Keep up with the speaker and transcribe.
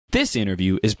This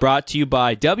interview is brought to you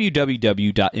by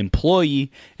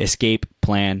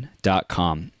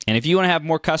www.employeeescapeplan.com. And if you want to have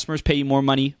more customers pay you more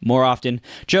money more often,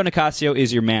 Joe Nicasio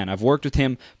is your man. I've worked with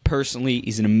him personally.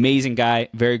 He's an amazing guy.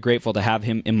 Very grateful to have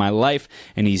him in my life.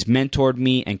 And he's mentored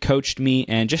me and coached me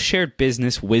and just shared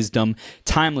business wisdom,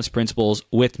 timeless principles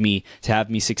with me to have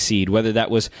me succeed. Whether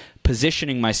that was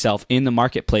positioning myself in the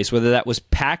marketplace, whether that was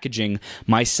packaging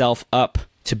myself up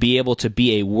to be able to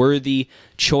be a worthy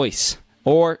choice,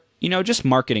 or just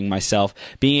marketing myself,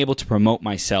 being able to promote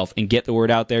myself and get the word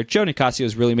out there. Joe Nicasio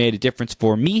has really made a difference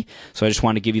for me, so I just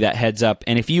want to give you that heads up.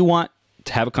 And if you want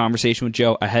to have a conversation with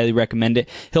Joe, I highly recommend it.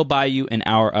 He'll buy you an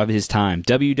hour of his time.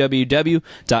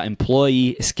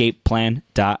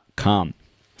 www.employeeescapeplan.com.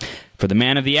 For the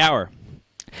man of the hour,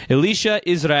 Elisha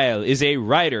Israel is a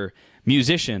writer,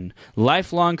 musician,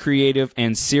 lifelong creative,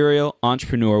 and serial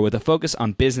entrepreneur with a focus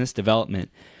on business development.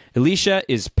 Elisha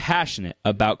is passionate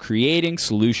about creating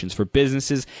solutions for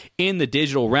businesses in the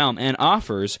digital realm and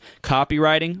offers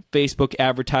copywriting, Facebook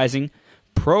advertising,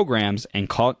 programs, and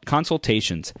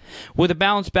consultations. With a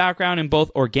balanced background in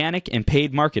both organic and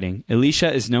paid marketing,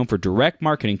 Elisha is known for direct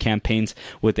marketing campaigns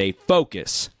with a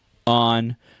focus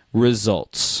on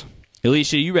results.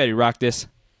 Elisha, you ready to rock this?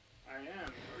 I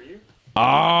am. Are you?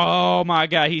 Oh my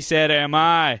God, he said, am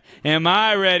I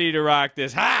ready to rock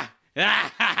this? Ha!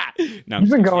 No, You've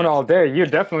been going all day. You're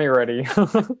definitely ready.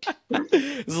 This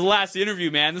is the last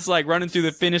interview, man. This is like running through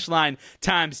the finish line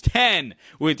times 10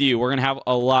 with you. We're going to have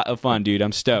a lot of fun, dude.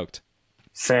 I'm stoked.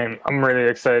 Same. I'm really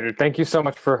excited. Thank you so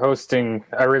much for hosting.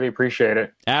 I really appreciate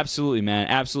it. Absolutely, man.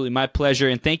 Absolutely. My pleasure.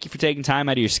 And thank you for taking time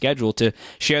out of your schedule to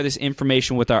share this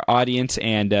information with our audience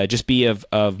and just be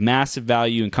of massive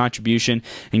value and contribution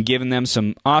and giving them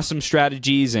some awesome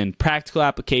strategies and practical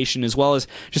application, as well as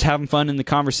just having fun in the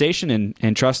conversation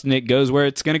and trusting it goes where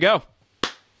it's going to go.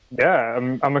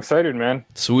 Yeah, I'm excited, man.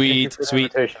 Sweet.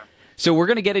 So we're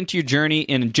going to get into your journey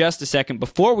in just a second.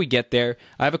 Before we get there,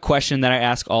 I have a question that I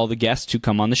ask all the guests who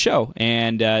come on the show.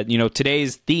 And,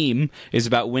 today's theme is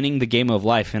about winning the game of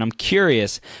life. And I'm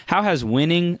curious, how has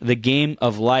winning the game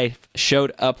of life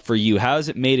showed up for you? How has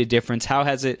it made a difference? How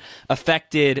has it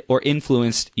affected or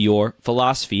influenced your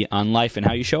philosophy on life and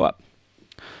how you show up?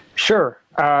 Sure.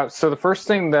 So the first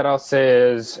thing that I'll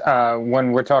say is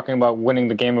when we're talking about winning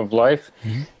the game of life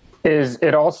is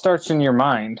it all starts in your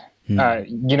mind.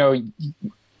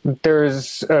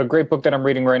 There's a great book that I'm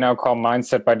reading right now called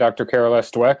Mindset by Dr. Carol S.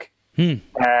 Dweck.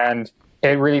 And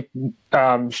it really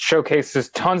showcases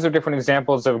tons of different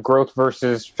examples of growth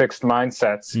versus fixed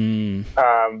mindsets.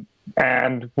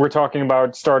 And we're talking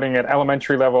about starting at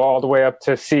elementary level all the way up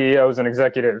to CEOs and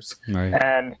executives. Right.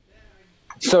 And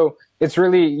so it's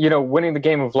really, winning the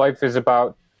game of life is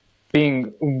about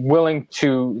being willing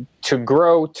to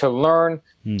grow, to learn,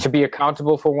 to be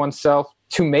accountable for oneself,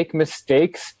 to make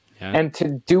mistakes, and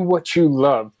to do what you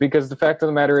love. Because the fact of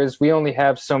the matter is we only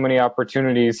have so many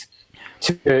opportunities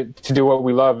to do what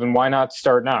we love, and why not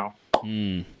start now?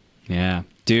 Yeah.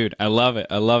 Dude, I love it.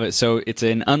 I love it. So it's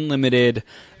an unlimited,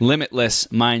 limitless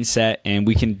mindset, and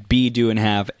we can be, do, and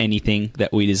have anything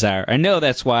that we desire. I know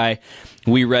that's why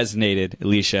we resonated,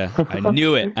 Elisha. I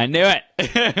knew it. I knew it.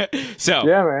 So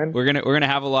yeah, man. We're gonna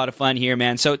have a lot of fun here,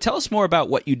 man. So tell us more about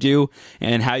what you do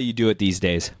and how you do it these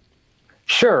days.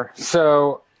 Sure.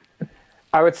 So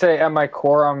I would say at my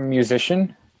core, I'm a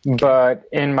musician. But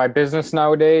in my business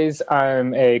nowadays,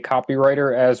 I'm a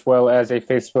copywriter as well as a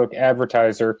Facebook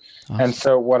advertiser. Awesome. And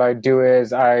so what I do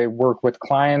is I work with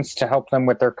clients to help them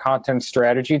with their content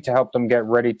strategy, to help them get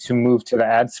ready to move to the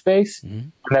ad space.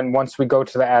 And then once we go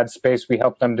to the ad space, we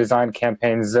help them design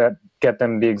campaigns that get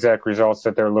them the exact results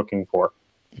that they're looking for.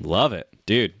 Love it.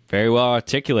 Dude, very well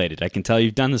articulated. I can tell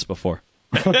you've done this before.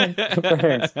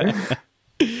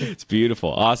 It's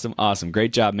beautiful. Awesome.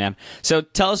 Great job, man. So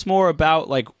tell us more about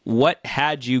what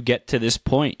had you get to this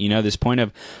point, this point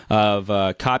of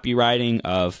copywriting,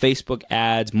 of Facebook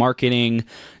ads, marketing,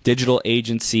 digital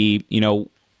agency,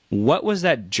 what was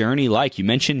that journey like? You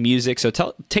mentioned music. So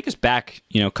take us back,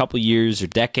 a couple years or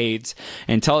decades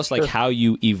and tell us Sure. how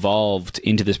you evolved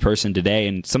into this person today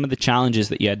and some of the challenges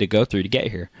that you had to go through to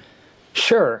get here.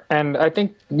 Sure. And I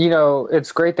think,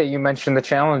 it's great that you mentioned the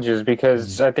challenges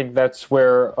because I think that's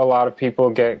where a lot of people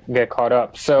get caught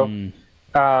up. So,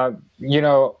 I'll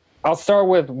start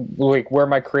with where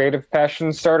my creative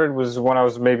passion started was when I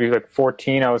was maybe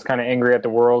 14. I was kind of angry at the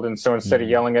world. And so instead of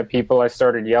yelling at people, I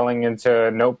started yelling into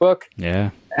a notebook. Yeah.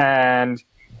 And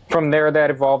from there,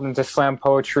 that evolved into slam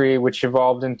poetry, which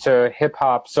evolved into hip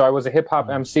hop. So I was a hip hop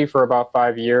MC for about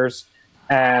 5 years.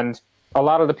 And a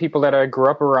lot of the people that I grew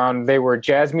up around, they were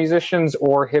jazz musicians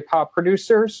or hip hop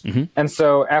producers. And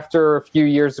so after a few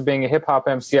years of being a hip hop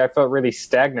MC, I felt really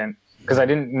stagnant because I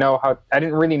didn't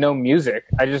really know music.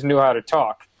 I just knew how to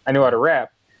talk. I knew how to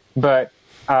rap. But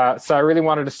so I really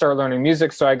wanted to start learning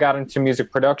music. So I got into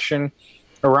music production.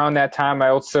 Around that time, I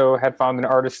also had found an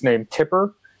artist named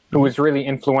Tipper, who was really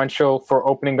influential for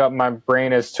opening up my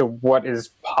brain as to what is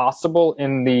possible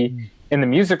in the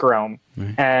music realm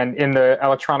and in the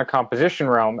electronic composition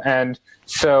realm. And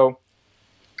so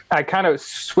I kind of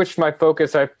switched my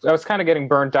focus. I was kind of getting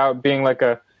burnt out being like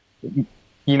a,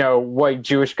 white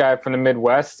Jewish guy from the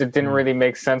Midwest. It didn't really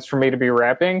make sense for me to be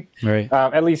rapping,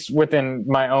 at least within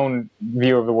my own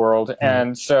view of the world.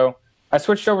 And so I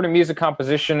switched over to music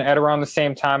composition. At around the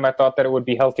same time, I thought that it would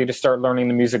be healthy to start learning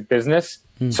the music business.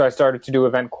 So I started to do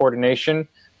event coordination.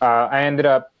 I ended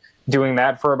up doing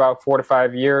that for about 4 to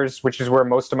 5 years, which is where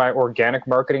most of my organic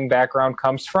marketing background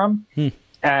comes from.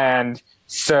 And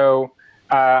so,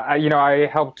 I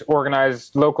helped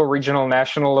organize local, regional,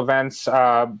 national events,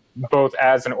 both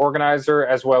as an organizer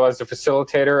as well as a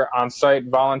facilitator, on-site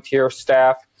volunteer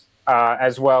staff,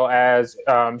 as well as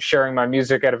sharing my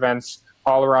music at events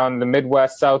all around the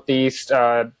Midwest, Southeast,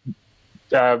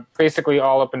 basically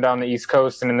all up and down the East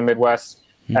Coast and in the Midwest.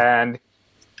 And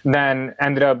then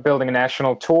ended up building a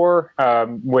national tour,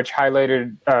 which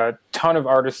highlighted a ton of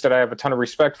artists that I have a ton of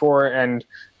respect for. And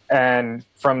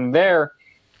from there,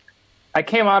 I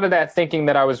came out of that thinking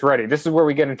that I was ready. This is where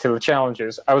we get into the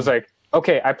challenges. I was like,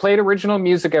 okay, I played original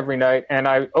music every night and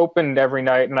I opened every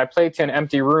night and I played to an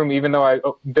empty room, even though I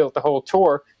built the whole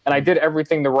tour, and I did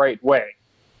everything the right way.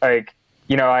 Like,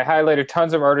 I highlighted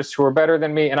tons of artists who were better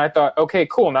than me, and I thought, okay,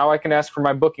 cool, now I can ask for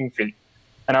my booking fee.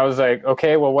 And I was like,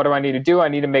 okay, well, what do I need to do? I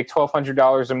need to make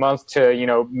 $1,200 a month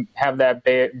to, have that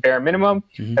bare minimum.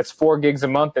 That's 4 gigs a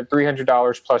month at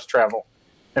 $300 plus travel.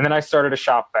 And then I started to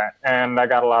shop that, and I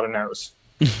got a lot of no's.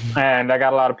 And I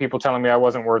got a lot of people telling me I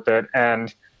wasn't worth it.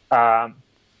 And that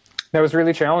was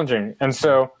really challenging. And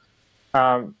so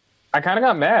I kind of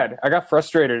got mad. I got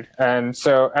frustrated. And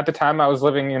so at the time I was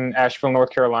living in Asheville, North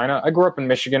Carolina. I grew up in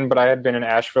Michigan, but I had been in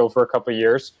Asheville for a couple of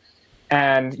years.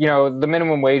 And, the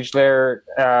minimum wage there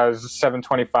is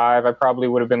 $7.25. I probably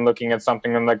would have been looking at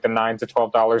something in like the $9 to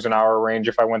 $12 an hour range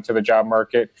if I went to the job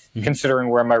market, considering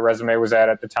where my resume was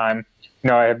at the time.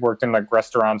 I had worked in like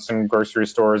restaurants and grocery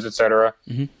stores, et cetera.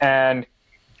 And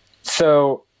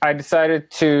so I decided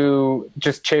to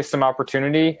just chase some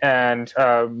opportunity and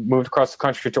moved across the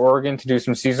country to Oregon to do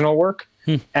some seasonal work.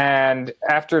 And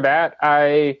after that,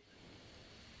 I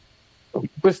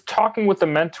was talking with a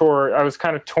mentor. I was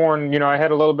kind of torn. I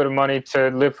had a little bit of money to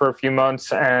live for a few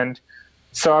months. And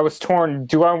so I was torn.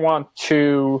 Do I want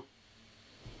to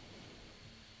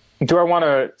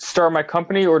start my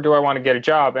company or do I want to get a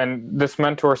job? And this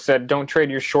mentor said, don't trade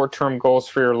your short-term goals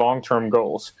for your long-term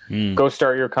goals. Go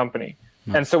start your company.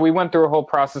 And so we went through a whole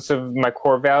process of my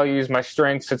core values, my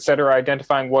strengths, et cetera,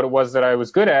 identifying what it was that I was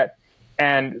good at.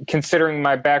 And considering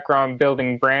my background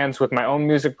building brands with my own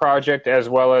music project, as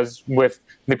well as with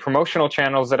the promotional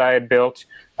channels that I had built,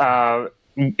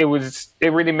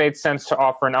 it really made sense to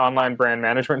offer an online brand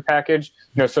management package,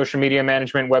 social media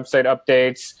management, website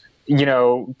updates,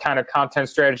 kind of content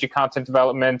strategy, content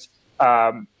development,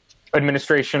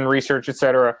 administration, research, et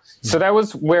cetera. So that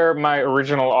was where my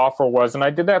original offer was. And I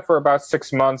did that for about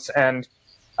 6 months. And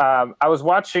I was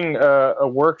watching a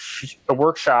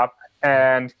workshop,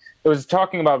 and it was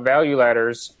talking about value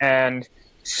ladders. And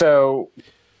so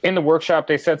in the workshop,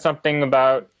 they said something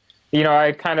about, I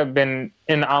had kind of been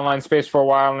in the online space for a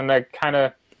while, and I kind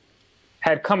of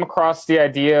had come across the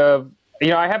idea of,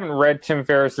 I haven't read Tim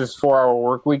Ferriss's 4-Hour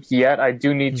Workweek yet. I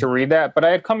do need to read that. But I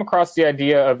had come across the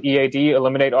idea of EAD,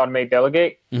 Eliminate, Automate,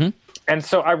 Delegate. And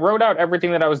so I wrote out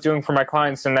everything that I was doing for my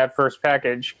clients in that first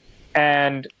package.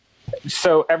 And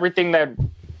so everything that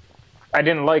I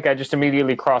didn't like, I just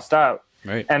immediately crossed out.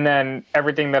 And then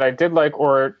everything that I did like,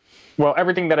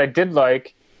 everything that I did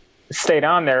like stayed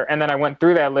on there. And then I went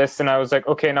through that list and I was like,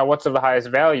 okay, now what's of the highest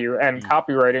value? And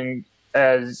copywriting,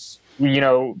 as we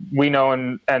know,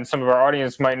 and some of our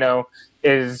audience might know,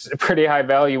 is a pretty high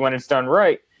value when it's done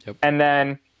right. And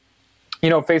then,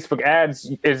 Facebook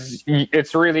ads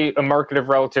it's really a market of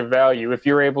relative value. If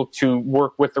you're able to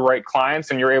work with the right clients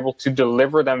and you're able to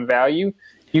deliver them value,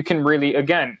 you can really,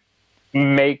 again,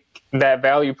 make that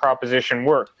value proposition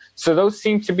work. So those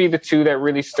seem to be the two that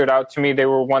really stood out to me. They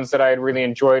were ones that I had really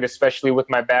enjoyed, especially with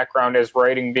my background as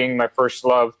writing being my first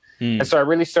love. And so I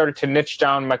really started to niche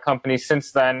down my company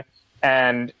since then.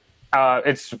 And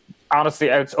it's honestly,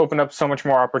 it's opened up so much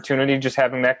more opportunity just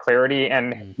having that clarity,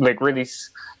 and like really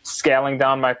scaling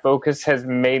down my focus has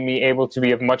made me able to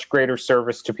be of much greater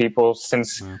service to people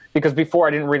because before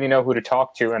I didn't really know who to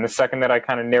talk to. And the second that I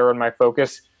kind of narrowed my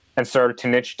focus and started to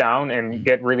niche down and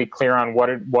get really clear on what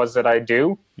it was that I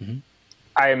do,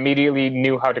 I immediately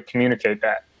knew how to communicate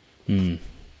that.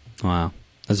 Wow.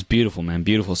 That's beautiful, man.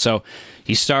 Beautiful. So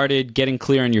you started getting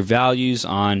clear on your values,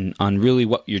 on really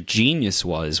what your genius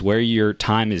was, where your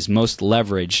time is most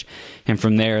leveraged. And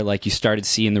from there, like, you started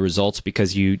seeing the results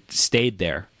because you stayed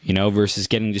there, you know, versus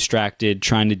getting distracted,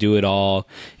 trying to do it all,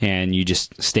 and you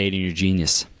just stayed in your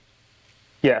genius.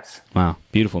 Yes. Wow.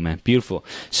 Beautiful, man. Beautiful.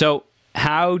 So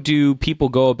how do people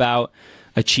go about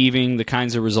achieving the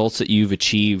kinds of results that you've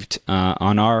achieved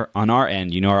on our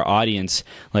end, you know, our audience?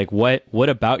 Like, what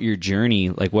about your journey?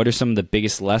 Like, what are some of the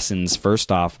biggest lessons, first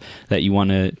off, that you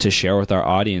want to share with our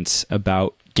audience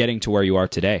about getting to where you are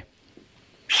today?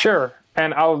 Sure.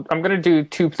 And I'm going to do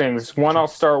two things. One, I'll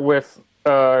start with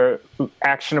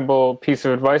actionable piece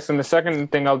of advice, and the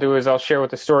second thing I'll do is I'll share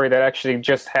with a story that actually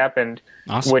just happened,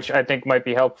 Awesome. which I think might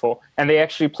be helpful, and they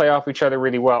actually play off each other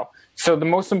really well. So the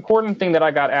most important thing that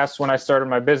I got asked when I started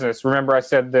my business, remember I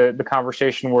said the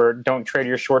conversation where don't trade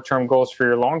your short-term goals for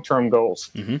your long-term goals.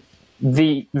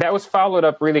 That was followed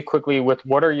up really quickly with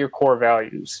what are your core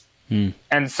values?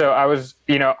 And so I was,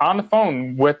 you know, on the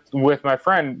phone with my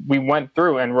friend. We went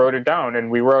through and wrote it down, and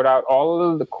we wrote out all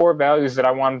of the core values that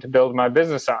I wanted to build my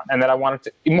business on, and that I wanted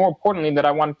to, more importantly, that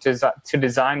I wanted to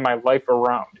design my life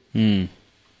around. You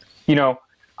know,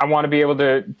 I want to be able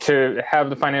to have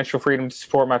the financial freedom to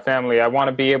support my family. I want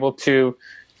to be able to,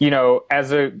 you know,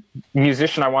 as a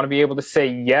musician, I want to be able to say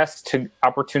yes to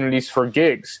opportunities for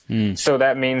gigs. So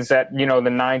that means that, you know, the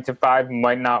 9 to 5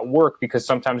 might not work because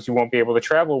sometimes you won't be able to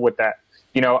travel with that.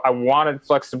 You know, I wanted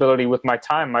flexibility with my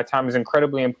time. My time is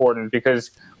incredibly important because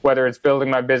whether it's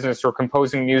building my business or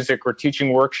composing music or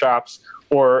teaching workshops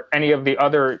or any of the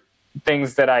other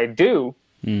things that I do,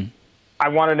 I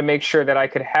wanted to make sure that I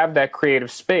could have that creative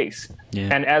space.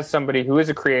 And as somebody who is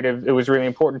a creative, it was really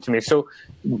important to me. So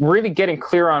really getting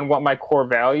clear on what my core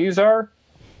values are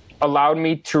allowed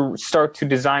me to start to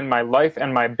design my life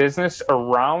and my business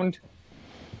around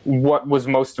what was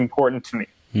most important to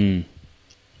me.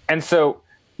 And so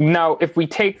now if we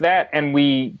take that and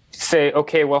we say,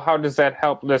 okay, well, how does that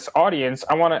help this audience?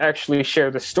 I want to actually share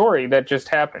the story that just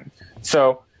happened.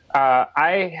 So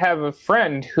I have a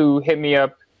friend who hit me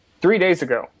up 3 days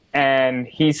ago, and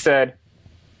he said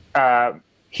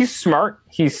he's smart,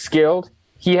 he's skilled,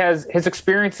 his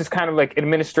experience is kind of like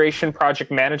administration, project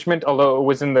management, although it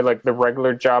was in the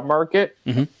regular job market,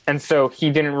 and so he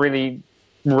didn't really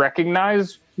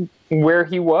recognize where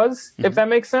he was, if that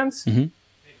makes sense.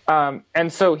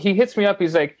 And so he hits me up.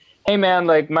 He's like, "Hey man,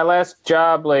 like my last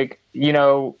job, like, you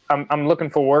know, I'm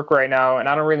looking for work right now, and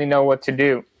I don't really know what to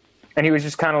do." And he was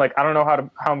just kind of like, "I don't know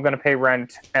how I'm going to pay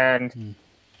rent." And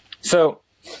so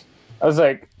I was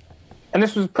like, and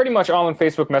this was pretty much all in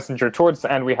Facebook Messenger. Towards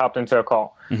the end, we hopped into a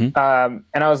call. And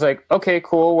I was like, okay,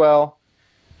 cool. Well,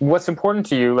 what's important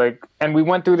to you? Like, and we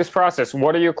went through this process.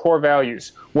 What are your core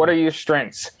values? What are your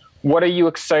strengths? What are you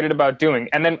excited about doing?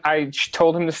 And then I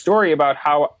told him the story about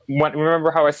remember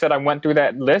how I said I went through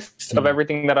that list of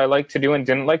everything that I liked to do and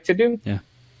didn't like to do?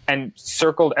 And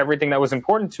circled everything that was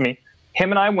important to me.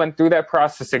 Him and I went through that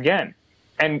process again.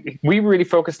 And we really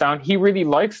focused on, he really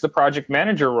likes the project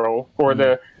manager role or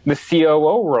the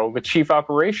COO role, the chief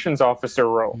operations officer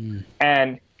role.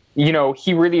 And, you know,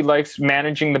 he really likes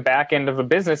managing the back end of a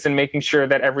business and making sure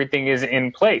that everything is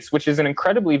in place, which is an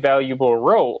incredibly valuable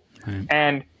role.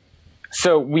 And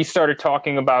so we started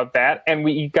talking about that, and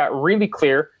we got really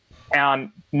clear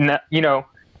on, you know,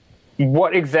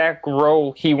 what exact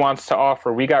role he wants to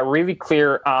offer. We got really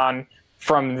clear on,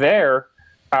 from there,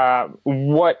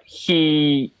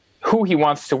 who he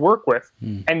wants to work with.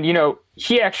 And, you know,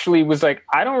 he actually was like,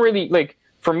 I don't really, like,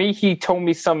 for me, he told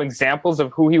me some examples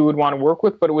of who he would want to work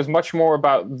with, but it was much more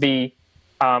about the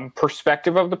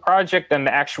perspective of the project than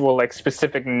the actual, like,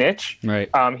 specific niche.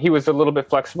 He was a little bit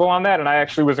flexible on that, and I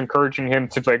actually was encouraging him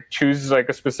to, like, choose, like,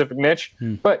 a specific niche.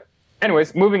 But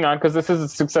anyways, moving on, because this is a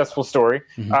successful story.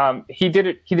 He did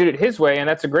it his way, and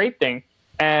that's a great thing.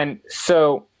 And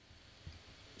so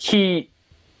he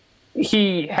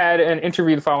had an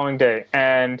interview the following day,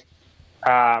 and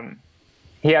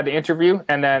he had the interview,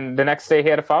 and then the next day he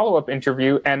had a follow-up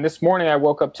interview. And this morning I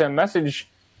woke up to a message,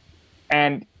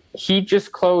 and he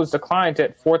just closed a client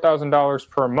at $4,000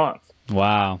 per month.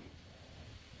 Wow.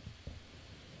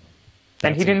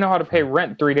 And he didn't know how to pay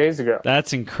rent 3 days ago.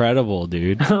 That's incredible,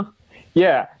 dude.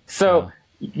 Yeah. So,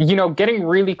 you know, getting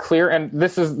really clear, and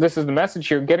this is the message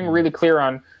here, getting really clear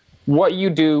on what you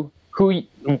do,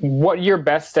 what you're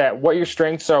best at, what your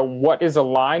strengths are, what is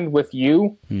aligned with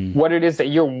you, what it is that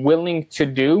you're willing to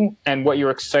do, and what you're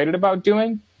excited about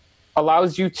doing,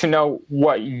 allows you to know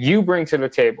what you bring to the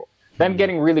table. Then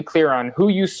getting really clear on who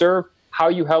you serve, how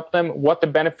you help them, what the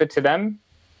benefit to them,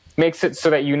 makes it so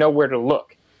that you know where to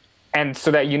look and so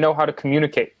that you know how to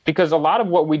communicate. Because a lot of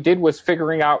what we did was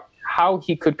figuring out how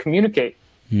he could communicate,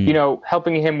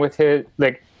 helping him with his,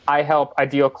 like, I help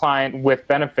ideal client with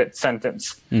benefit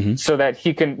sentence, so that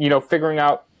he can, figuring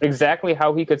out exactly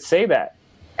how he could say that,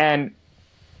 and,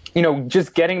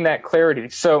 just getting that clarity.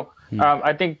 So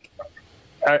I think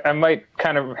I might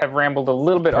kind of have rambled a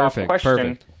little bit off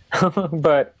question,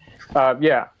 but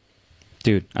yeah.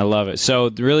 Dude, I love it. So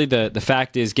really the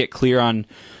fact is, get clear on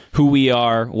who we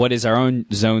are, what is our own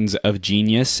zones of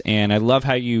genius. And I love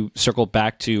how you circle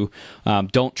back to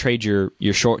don't trade your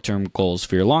short-term goals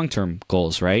for your long-term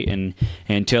goals, right?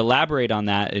 And to elaborate on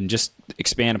that and just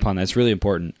expand upon that, it's really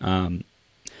important.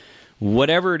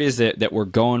 Whatever it is that we're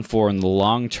going for in the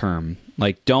long term,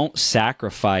 like, don't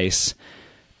sacrifice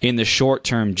in the short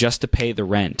term just to pay the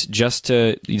rent, just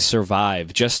to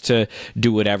survive, just to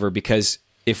do whatever, because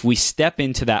if we step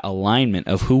into that alignment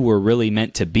of who we're really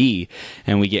meant to be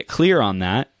and we get clear on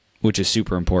that, which is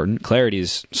super important, clarity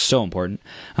is so important.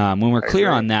 When we're clear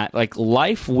on that, like,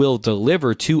 life will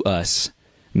deliver to us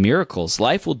miracles.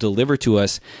 Life will deliver to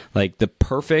us, like, the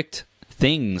perfect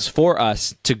things for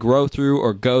us to grow through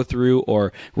or go through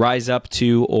or rise up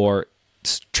to or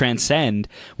transcend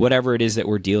whatever it is that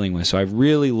we're dealing with. So I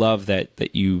really love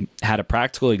that you had a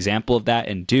practical example of that.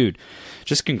 And dude,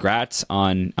 just congrats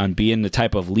on being the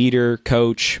type of leader,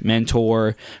 coach,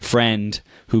 mentor, friend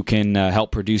who can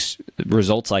help produce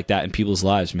results like that in people's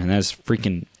lives, man. That's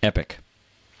freaking epic.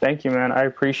 Thank you, man. I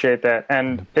appreciate that.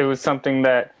 And it was something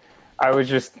that I was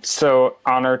just so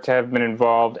honored to have been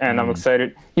involved, and I'm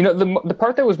excited. The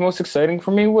part that was most exciting for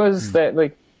me was that,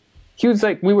 like, he was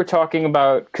like, we were talking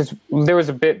about, because there was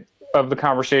a bit of the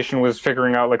conversation was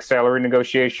figuring out, like, salary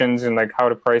negotiations and, like, how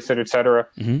to price it, etc.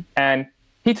 And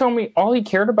he told me all he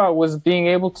cared about was being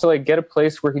able to, like, get a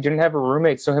place where he didn't have a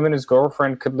roommate, so him and his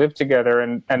girlfriend could live together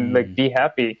and like, be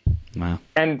happy. Wow.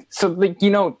 And so, like,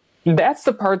 that's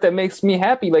the part that makes me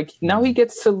happy. Like, now he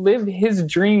gets to live his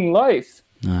dream life.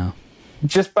 Wow.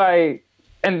 Just by,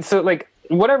 and so, like,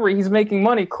 whatever, he's making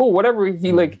money, cool. Whatever, he's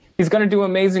going to do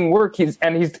amazing work. He's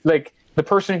like, the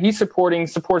person he's supporting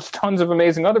supports tons of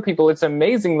amazing other people. It's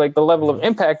amazing, like, the level of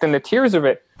impact and the tears of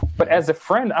it. But as a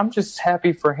friend, I'm just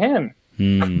happy for him.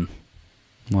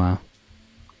 Wow.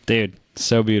 Dude,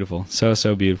 so beautiful.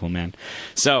 So beautiful, man.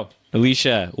 So,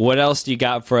 Elisha, what else do you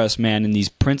got for us, man, in these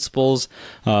principles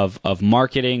of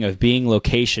marketing, of being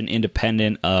location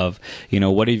independent, of,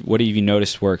 what have you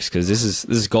noticed works? Because this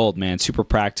is gold, man. Super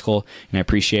practical, and I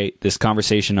appreciate this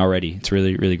conversation already. It's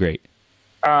really, really great.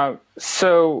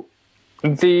 So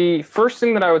the first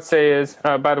thing that I would say is,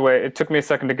 by the way, it took me a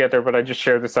second to get there, but I just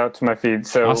shared this out to my feed.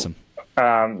 So awesome.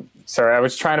 Sorry, I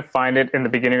was trying to find it in the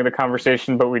beginning of the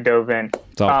conversation, but we dove in.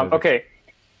 Okay.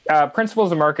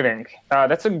 Principles of marketing.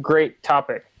 That's a great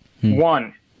topic.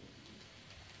 One,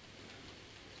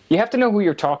 you have to know who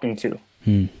you're talking to.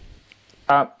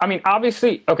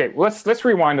 Obviously, okay, let's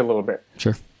rewind a little bit.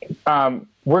 Sure.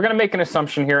 We're going to make an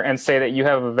assumption here and say that you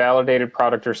have a validated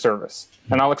product or service.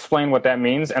 And I'll explain what that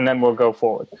means, and then we'll go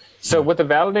forward. So with a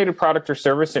validated product or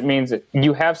service, it means that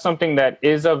you have something that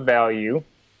is of value,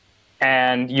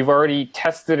 and you've already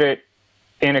tested it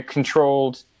in a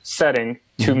controlled setting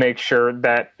to make sure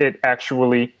that it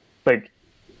actually, like,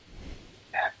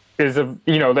 is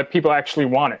that people actually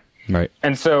want it. Right.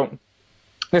 And so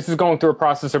this is going through a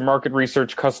process of market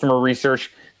research, customer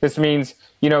research. This means,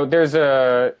 there's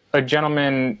a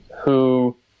gentleman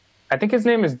who, I think his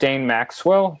name is Dane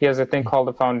Maxwell. He has a thing called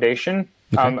the Foundation.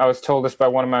 Okay. I was told this by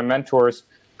one of my mentors,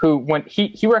 who, when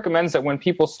he recommends that when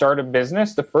people start a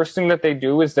business, the first thing that they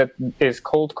do is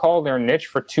cold call their niche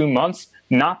for 2 months,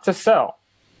 not to sell.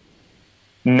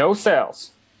 No sales.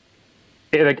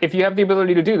 Like, if you have the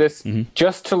ability to do this,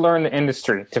 just to learn the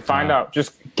industry, to find out,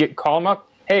 just call them up.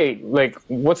 Hey, like,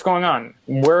 what's going on?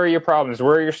 Where are your problems?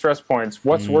 Where are your stress points?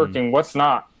 What's working? What's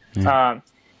not?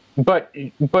 But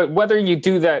whether you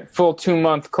do that full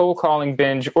 2-month cold calling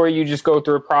binge, or you just go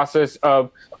through a process of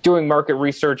doing market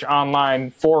research online,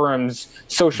 forums,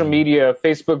 social media,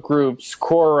 Facebook groups,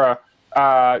 Quora,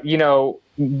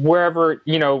 wherever,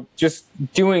 just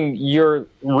doing your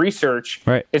research,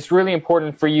 right. It's really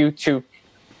important for you to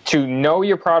know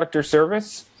your product or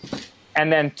service,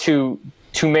 and then to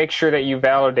make sure that you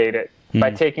validate it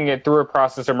by taking it through a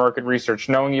process of market research,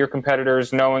 knowing your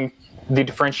competitors, knowing the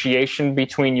differentiation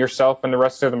between yourself and the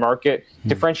rest of the market.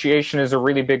 Differentiation is a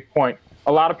really big point.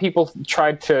 A lot of people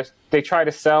try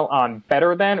to sell on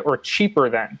better than or cheaper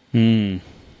than.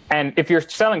 And if you're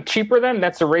selling cheaper than,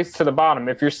 that's a race to the bottom.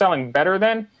 If you're selling better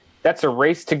than, that's a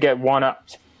race to get one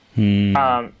upped.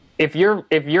 If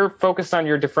you're focused on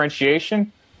your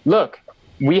differentiation, look,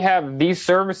 we have these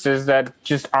services that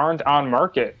just aren't on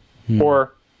market.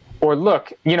 Or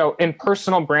look, in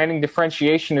personal branding,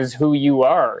 differentiation is who you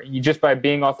are. You just by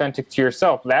being authentic to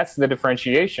yourself, that's the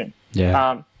differentiation.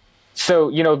 Yeah.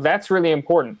 So, that's really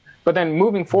important. But then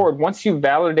moving forward, once you've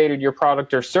validated your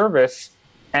product or service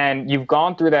and you've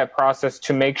gone through that process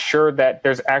to make sure that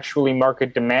there's actually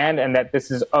market demand and that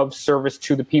this is of service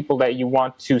to the people that you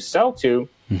want to sell to,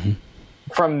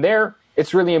 from there,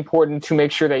 it's really important to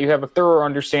make sure that you have a thorough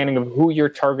understanding of who your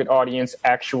target audience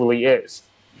actually is.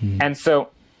 And so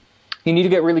you need to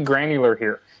get really granular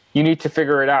here. You need to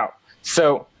figure it out.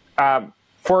 So,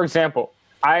 for example,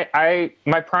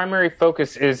 my primary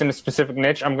focus is in a specific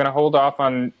niche. I'm going to hold off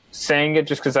on saying it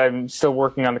just because I'm still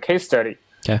working on the case study.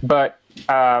 Okay. But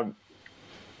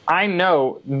I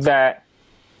know that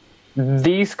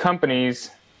these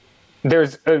companies,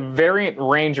 there's a variant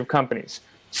range of companies.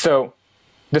 So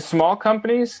the small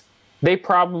companies, they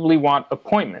probably want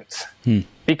appointments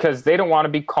because they don't want to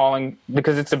be calling,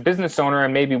 because it's a business owner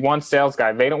and maybe one sales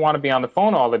guy. They don't want to be on the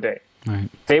phone all the day. Right.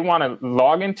 They want to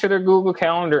log into their Google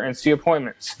Calendar and see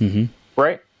appointments,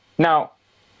 right? Now,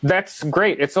 that's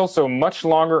great. It's also much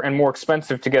longer and more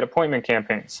expensive to get appointment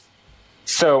campaigns.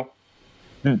 So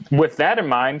with that in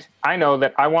mind, I know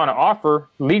that I want to offer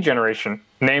lead generation,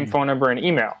 name, phone number, and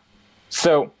email.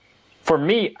 So for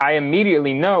me, I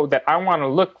immediately know that I want to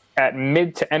look at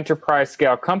mid to enterprise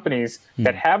scale companies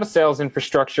that have a sales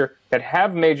infrastructure, that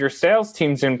have major sales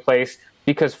teams in place,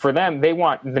 because for them, they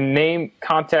want the name,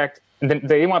 contact,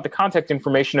 they want the contact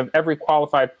information of every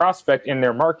qualified prospect in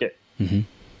their market.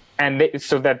 And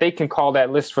so that they can call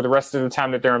that list for the rest of the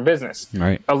time that they're in business.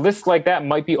 Right. A list like that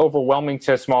might be overwhelming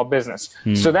to a small business.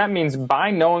 So that means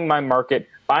by knowing my market,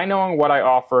 by knowing what I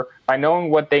offer, by knowing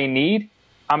what they need,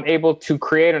 I'm able to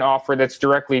create an offer that's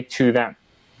directly to them.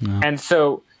 And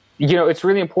so, it's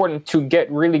really important to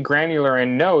get really granular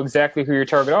and know exactly who your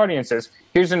target audience is.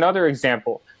 Here's another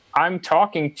example. I'm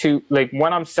talking to,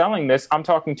 when I'm selling this, I'm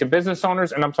talking to business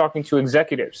owners and I'm talking to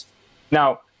executives.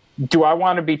 Now, do I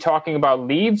want to be talking about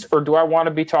leads or do I want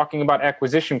to be talking about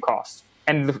acquisition costs?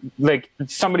 And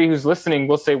somebody who's listening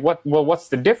will say, what's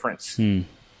the difference?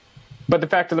 But the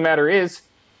fact of the matter is,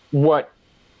 what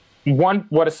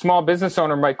a small business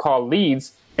owner might call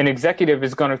leads, an executive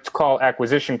is going to call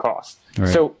acquisition costs.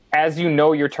 Right. So as you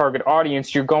know your target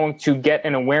audience, you're going to get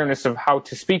an awareness of how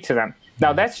to speak to them.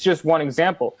 Now, that's just one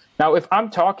example. Now, if I'm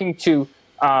talking to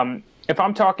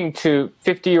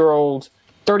 50-year-old,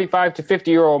 35 to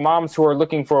 50-year-old moms who are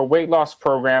looking for a weight loss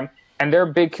program, and their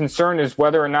big concern is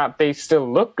whether or not they still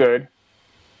look good,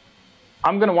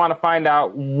 I'm going to want to find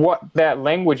out what that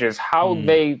language is, how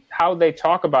they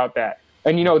talk about that.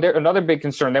 And, they're another big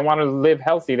concern. They want to live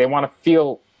healthy. They want to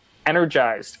feel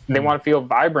energized. They want to feel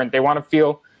vibrant. They want to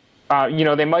feel,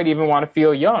 they might even want to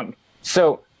feel young.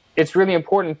 So it's really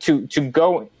important to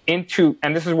go into,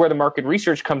 and this is where the market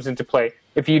research comes into play.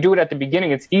 If you do it at the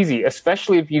beginning, it's easy,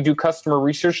 especially if you do customer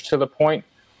research to the point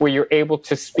where you're able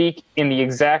to speak in the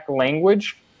exact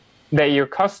language that your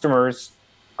customers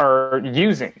are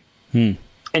using. And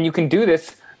you can do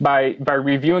this by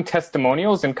reviewing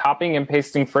testimonials and copying and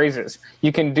pasting phrases.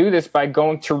 You can do this by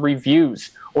going to reviews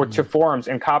or to forums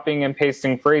and copying and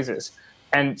pasting phrases.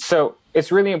 And so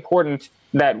it's really important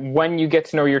that when you get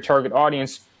to know your target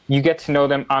audience, you get to know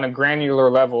them on a granular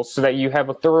level so that you have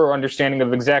a thorough understanding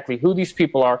of exactly who these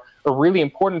people are. A really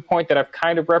important point that I've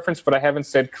kind of referenced but I haven't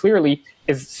said clearly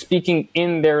is speaking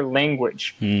in their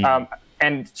language.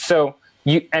 And so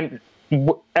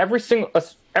every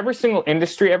single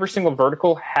industry, every single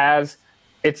vertical has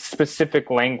its specific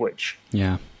language.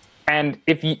 Yeah. And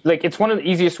if you it's one of the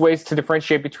easiest ways to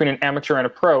differentiate between an amateur and a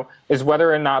pro is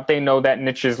whether or not they know that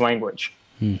niche's language.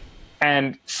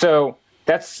 And so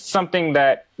that's something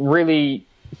that really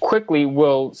quickly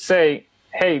will say,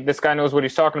 hey, this guy knows what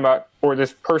he's talking about, or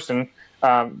this person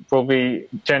will be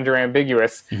gender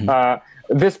ambiguous.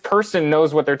 This person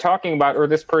knows what they're talking about, or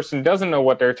this person doesn't know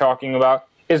what they're talking about,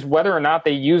 is whether or not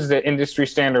they use the industry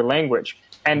standard language.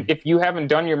 And if you haven't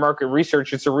done your market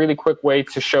research, it's a really quick way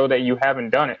to show that you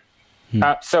haven't done it.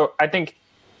 So I think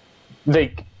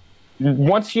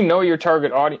once you know your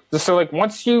target audience, so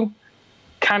once you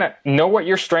kind of know what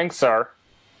your strengths are,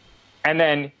 and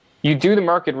then you do the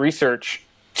market research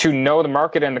to know the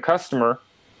market and the customer,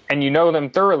 and you know them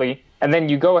thoroughly, and then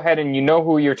you go ahead and you know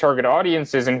who your target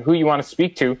audience is and who you want to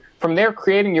speak to. From there,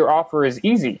 creating your offer is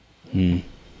easy.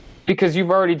 Because you've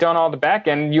already done all the back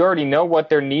end. You already know what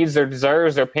their needs, their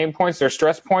desires, their pain points, their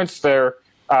stress points, their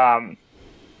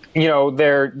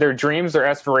their dreams, their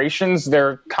aspirations,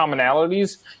 their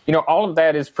commonalities. All of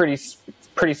that is pretty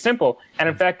simple. And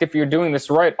in fact, if you're doing this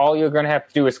right, all you're going to have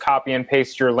to do is copy and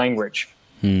paste your language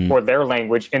or their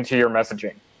language into your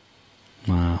messaging.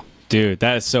 Wow. Dude,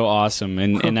 that is so awesome.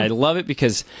 And I love it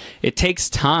because it takes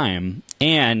time,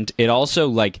 and it also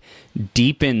like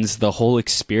deepens the whole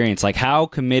experience. Like, how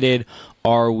committed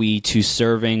are we to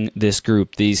serving this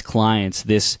group, these clients,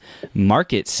 this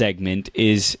market segment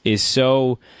is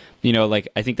so, like,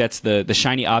 I think that's the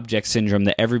shiny object syndrome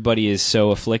that everybody is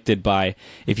so afflicted by.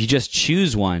 If you just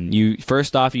choose one,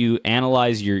 first off, you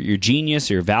analyze your genius,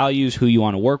 your values, who you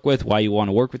want to work with, why you want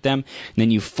to work with them, and then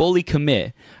you fully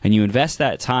commit and you invest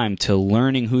that time to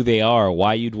learning who they are,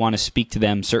 why you'd want to speak to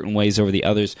them certain ways over the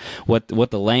others, what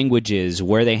the language is,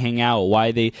 where they hang out,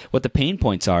 what the pain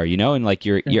points are, and like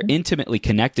you're intimately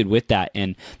connected with that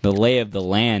and the lay of the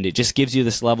land. It just gives you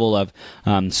this level of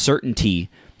certainty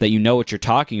that you know what you're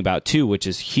talking about too, which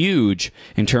is huge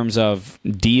in terms of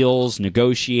deals,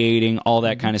 negotiating, all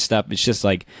that kind of stuff. It's just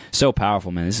like so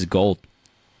powerful, man. This is gold.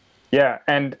 Yeah,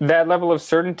 and that level of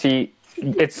certainty,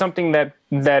 it's something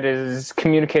that is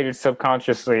communicated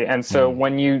subconsciously. And so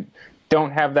when you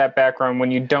don't have that background, when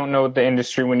you don't know the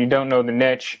industry, when you don't know the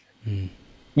niche,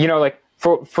 like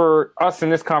for us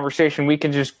in this conversation, we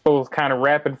can just both kind of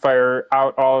rapid fire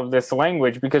out all of this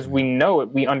language because we know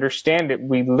it, we understand it,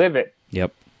 we live it.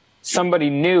 Yep. Somebody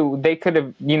new, they could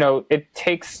have, it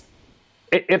takes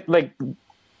it like,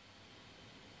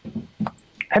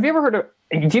 have you ever heard of,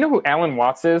 do you know who Alan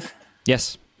Watts is?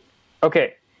 Yes.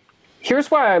 Okay.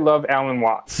 Here's why I love Alan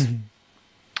Watts.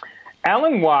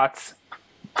 Alan Watts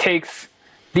takes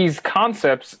these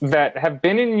concepts that have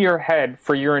been in your head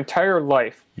for your entire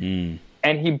life, and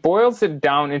he boils it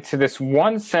down into this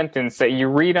one sentence that you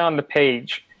read on the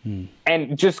page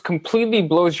and just completely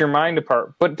blows your mind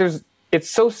apart. But it's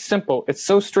so simple. It's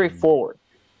so straightforward.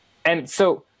 And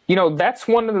so, that's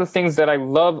one of the things that I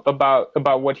love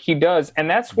about what he does. And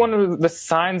that's one of the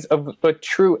signs of a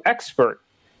true expert.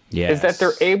 Yes. Is that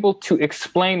they're able to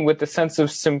explain with a sense of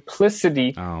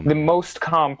simplicity the most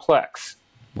complex.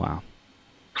 Wow.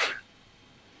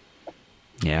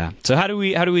 Yeah. So how do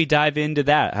we dive into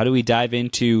that? How do we dive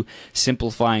into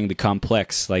simplifying the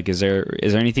complex? Like, is there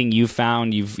anything you've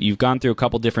found? You've gone through a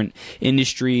couple different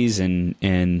industries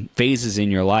and phases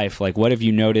in your life. Like, what have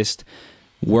you noticed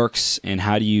works, and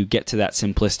how do you get to that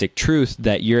simplistic truth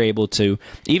that you're able to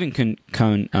even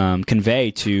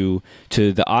convey to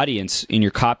the audience in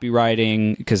your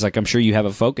copywriting? Because, like, I'm sure you have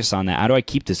a focus on that. How do I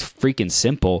keep this freaking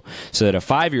simple so that a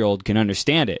 5-year-old can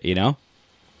understand it?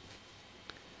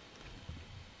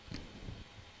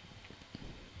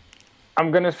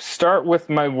 I'm going to start with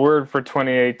my word for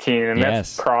 2018, and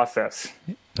that's process.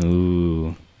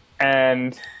 Ooh.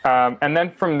 And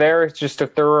then from there, it's just a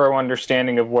thorough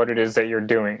understanding of what it is that you're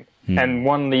doing. And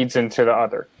one leads into the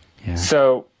other. Yeah.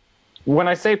 So when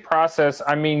I say process,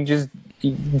 I mean just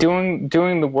doing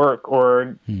the work,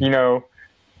 or,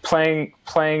 playing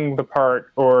the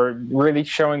part, or really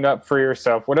showing up for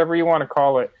yourself, whatever you want to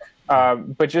call it.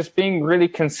 But just being really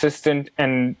consistent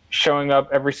and showing up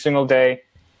every single day,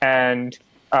 and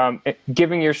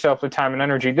giving yourself the time and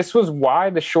energy. This was why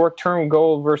the short-term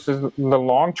goal versus the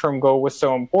long-term goal was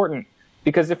so important.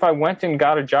 Because if I went and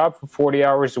got a job for 40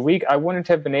 hours a week, I wouldn't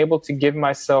have been able to give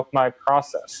myself my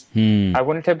process. I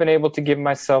wouldn't have been able to give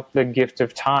myself the gift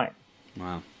of time.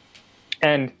 Wow.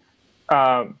 And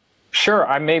sure,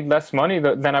 I made less money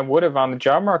than I would have on the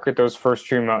job market those first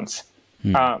few months.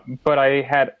 But I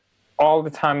had all the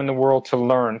time in the world to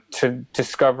learn, to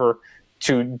discover,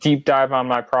 to deep dive on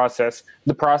my process,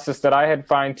 the process that I had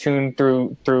fine-tuned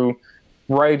through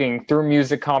writing, through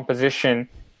music composition.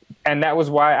 And that was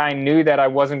why I knew that I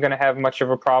wasn't going to have much of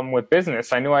a problem with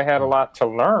business. I knew I had a lot to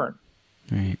learn,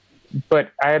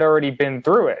 but I had already been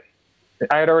through it.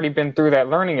 I had already been through that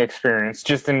learning experience,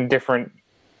 just in different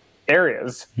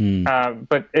areas.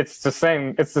 But it's the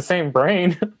same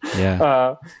brain.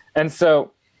 Yeah. And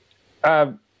so,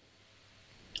 can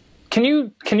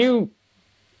you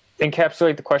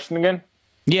encapsulate the question again?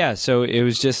 Yeah, so it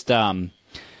was just I'm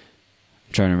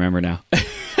trying to remember now.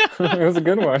 It was a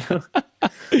good one.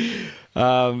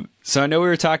 So I know we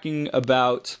were talking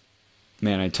about,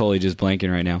 man, I totally just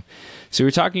blanking right now. So we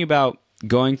were talking about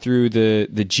going through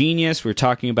the genius. We're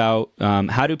talking about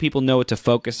how do people know what to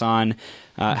focus on?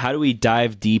 How do we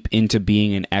dive deep into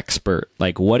being an expert?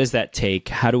 Like, what does that take?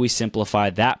 How do we simplify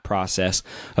that process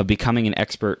of becoming an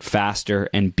expert faster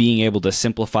and being able to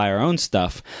simplify our own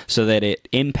stuff so that it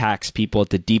impacts people at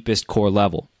the deepest core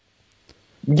level?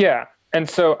 Yeah. And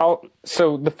so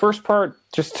the first part,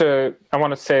 I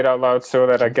want to say it out loud so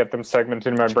that I get them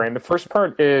segmented in my brain. The first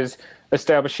part is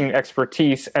establishing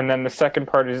expertise, and then the second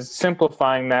part is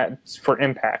simplifying that for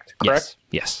impact, correct?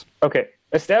 Yes. Okay.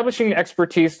 Establishing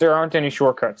expertise, there aren't any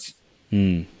shortcuts.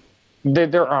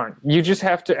 There aren't. You just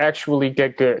have to actually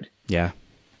get good. Yeah.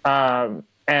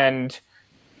 And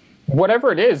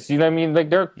whatever it is, you know what I mean? Like,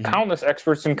 there are countless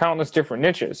experts in countless different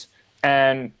niches.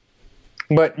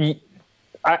 But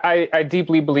I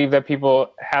deeply believe that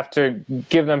people have to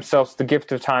give themselves the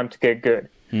gift of time to get good.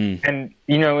 And,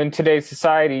 you know, in today's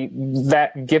society,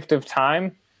 that gift of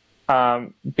time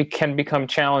can become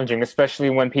challenging, especially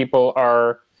when people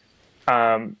are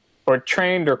or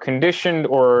trained or conditioned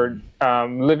or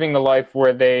living a life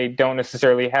where they don't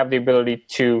necessarily have the ability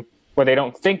to, where they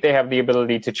don't think they have the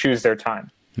ability to choose their time.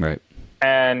 Right.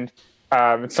 And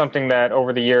it's something that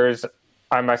over the years,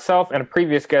 I myself and a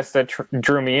previous guest that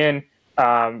drew me in,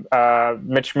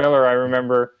 Mitch Miller, I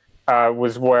remember,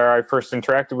 was where I first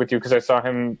interacted with you because I saw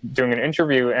him doing an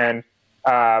interview, and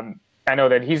I know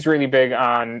that he's really big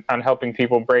on helping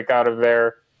people break out of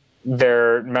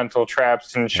their mental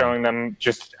traps and showing them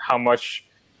just how much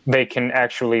they can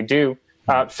actually do.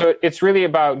 So it's really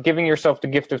about giving yourself the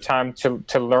gift of time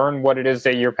to learn what it is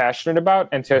that you're passionate about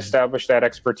and to establish that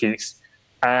expertise.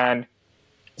 And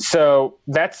so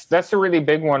that's a really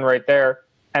big one right there.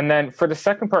 And then for the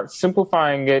second part,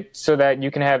 simplifying it so that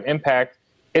you can have impact,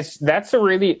 it's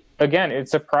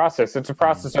a process. It's a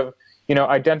process of, you know,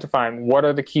 identifying what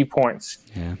are the key points,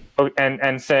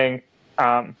 and saying,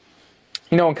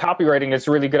 you know, in copywriting, it's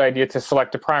a really good idea to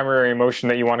select a primary emotion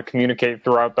that you want to communicate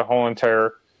throughout the whole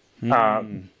entire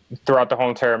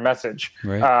message.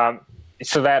 Right.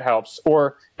 So that helps.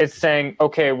 Or it's saying,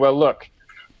 okay, well, look,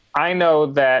 I know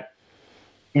that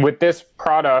with this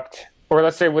product, or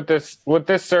let's say with this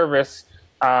service,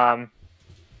 the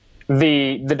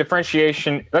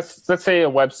differentiation, let's say a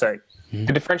website,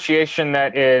 the differentiation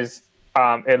that is,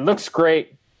 it looks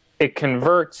great, it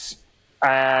converts,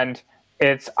 and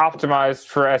it's optimized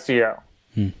for SEO.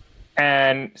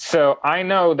 And so I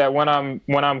know that when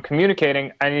I'm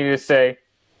communicating, I need to say,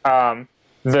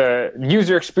 the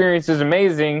user experience is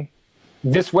amazing.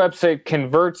 This website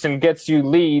converts and gets you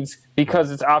leads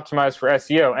because it's optimized for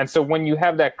SEO. And so when you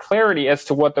have that clarity as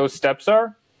to what those steps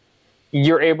are,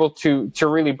 you're able to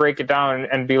really break it down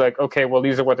and be like, okay, well,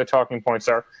 these are what the talking points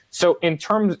are. So in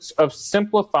terms of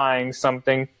simplifying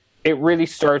something, it really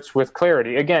starts with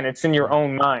clarity. Again, it's in your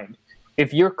own mind.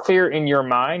 If you're clear in your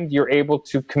mind, you're able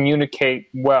to communicate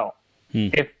well.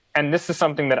 And this is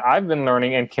something that I've been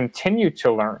learning and continue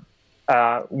to learn,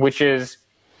 which is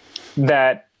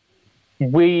that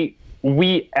we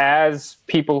as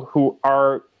people who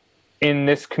are in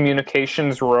this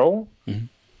communications role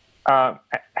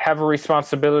have a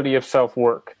responsibility of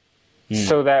self-work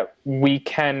so that we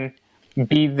can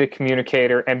be the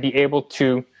communicator and be able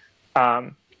to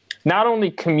not only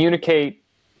communicate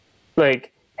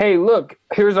like, hey, look,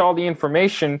 here's all the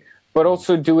information, but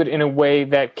also do it in a way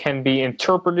that can be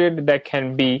interpreted, that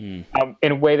can be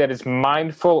in a way that is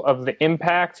mindful of the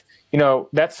impact. You know,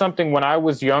 that's something when I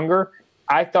was younger,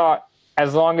 I thought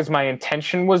as long as my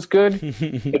intention was good,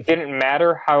 it didn't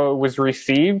matter how it was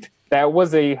received. That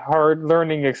was a hard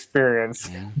learning experience.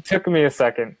 It took me a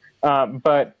second.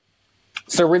 But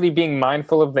so really being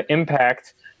mindful of the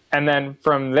impact, and then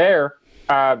from there,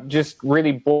 just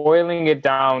really boiling it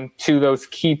down to those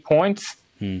key points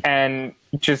and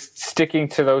just sticking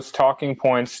to those talking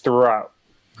points throughout.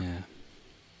 Yeah.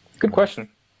 Good question.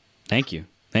 Thank you.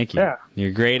 Thank you. Yeah.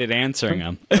 You're great at answering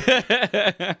them.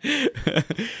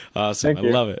 Awesome. Thank you.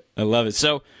 I love it.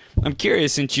 So I'm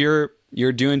curious, since you're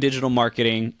doing digital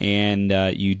marketing and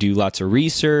you do lots of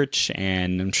research,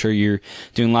 and I'm sure you're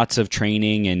doing lots of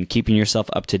training and keeping yourself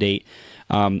up to date,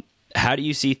 how do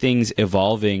you see things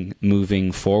evolving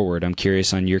moving forward? I'm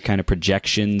curious on your kind of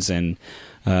projections and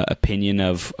opinion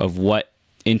of what,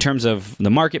 in terms of the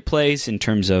marketplace, in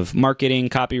terms of marketing,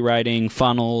 copywriting,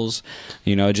 funnels,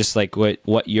 you know, just like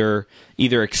what you're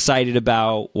either excited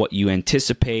about, what you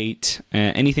anticipate,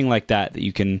 anything like that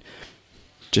you can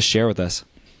just share with us.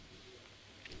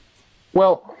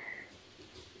 Well,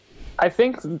 I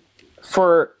think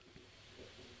for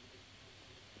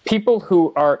people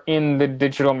who are in the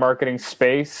digital marketing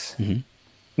space,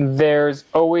 there's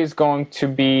always going to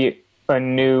be a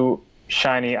new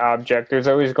shiny object. There's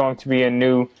always going to be a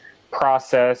new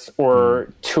process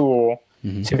or tool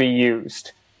to be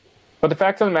used. But the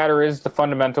fact of the matter is the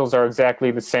fundamentals are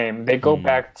exactly the same. They go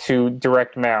back to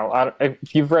direct mail.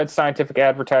 If you've read Scientific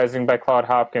Advertising by Claude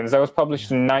Hopkins, that was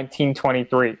published in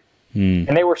 1923.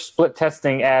 And they were split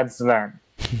testing ads then.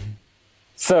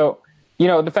 So,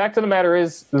 the fact of the matter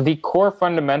is the core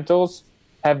fundamentals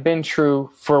have been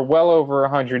true for well over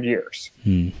 100 years.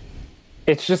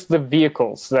 It's just the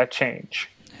vehicles that change.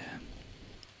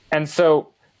 And so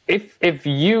if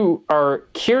you are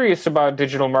curious about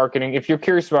digital marketing, if you're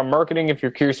curious about marketing, if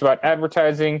you're curious about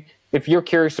advertising, if you're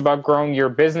curious about growing your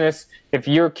business, if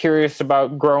you're curious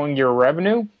about growing your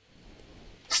revenue,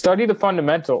 study the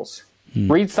fundamentals.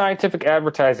 Read Scientific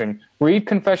Advertising. Read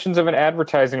Confessions of an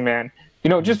Advertising Man.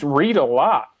 Just read a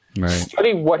lot. Right.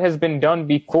 Study what has been done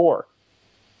before.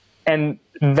 And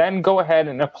then go ahead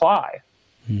and apply.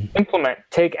 Implement.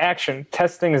 Take action.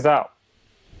 Test things out.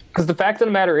 Because the fact of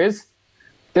the matter is,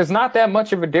 there's not that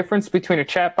much of a difference between a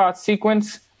chatbot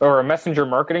sequence or a messenger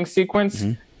marketing sequence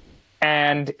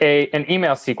and an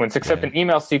email sequence, except an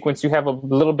email sequence, you have a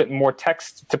little bit more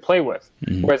text to play with.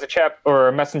 Whereas a chat or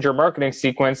a messenger marketing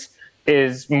sequence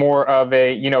is more of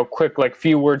a, quick, like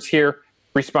few words here,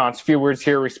 response, few words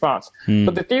here, response.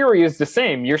 But the theory is the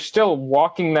same. You're still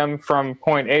walking them from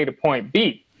point A to point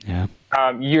B. Yeah.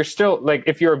 You're still, like,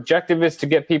 if your objective is to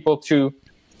get people to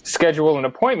schedule an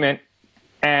appointment,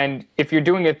 and if you're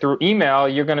doing it through email,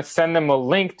 you're going to send them a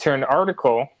link to an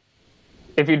article.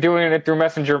 If you're doing it through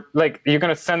Messenger, you're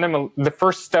going to send them the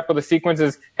first step of the sequence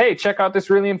is, hey, check out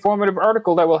this really informative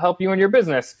article that will help you in your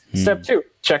business. Step 2,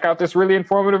 check out this really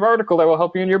informative article that will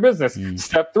help you in your business.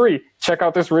 Step 3, check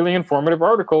out this really informative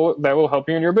article that will help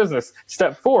you in your business.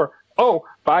 Step 4, oh,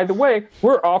 by the way,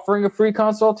 we're offering a free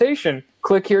consultation.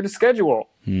 Click here to schedule.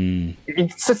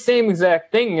 It's the same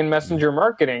exact thing in messenger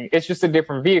marketing. It's just a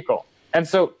different vehicle. And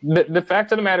so the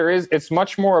fact of the matter is, it's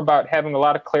much more about having a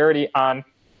lot of clarity on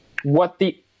what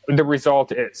the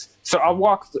result is. So I'll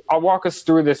walk us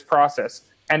through this process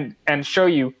and show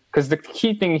you, because the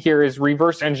key thing here is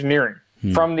reverse engineering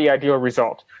from the ideal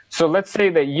result. So let's say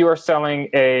that you are selling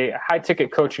a high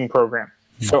ticket coaching program.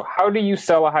 So how do you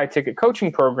sell a high ticket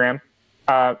coaching program?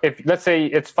 If let's say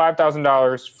it's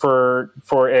 $5,000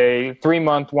 for a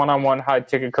 3-month one-on-one high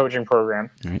ticket coaching program.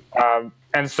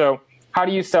 And so how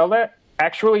do you sell that?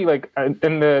 Actually,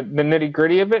 in the nitty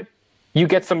gritty of it, you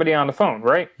get somebody on the phone,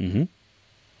 right?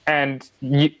 And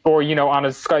or on a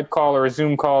Skype call or a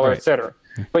Zoom call or et cetera.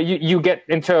 But you get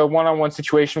into a one-on-one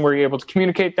situation where you're able to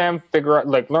communicate them, figure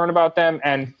out, learn about them,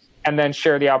 and then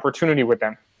share the opportunity with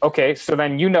them. Okay, so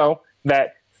then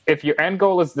that if your end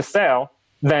goal is the sale,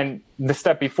 then the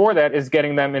step before that is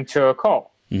getting them into a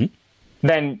call.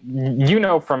 Then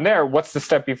from there, what's the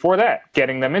step before that?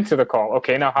 Getting them into the call.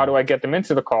 Okay, now how do I get them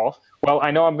into the call? Well,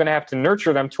 I know I'm going to have to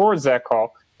nurture them towards that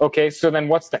call. Okay, so then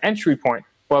what's the entry point?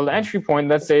 Well, the entry point,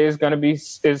 let's say, is going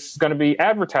to be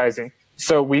advertising.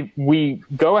 So we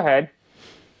go ahead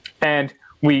and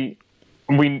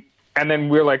and then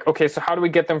we're like, okay, so how do we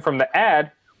get them from the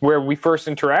ad where we first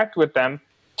interact with them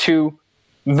to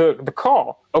the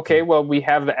call? Okay, well, we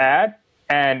have the ad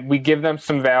and we give them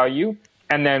some value,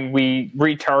 and then we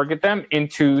retarget them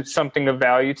into something of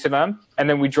value to them, and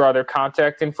then we draw their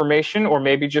contact information or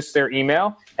maybe just their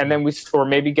email, and then or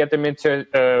maybe get them into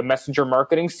a messenger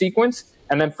marketing sequence,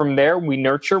 and then from there we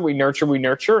nurture,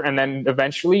 and then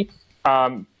eventually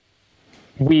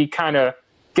we kind of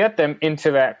get them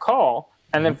into that call,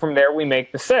 and then from there we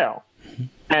make the sale.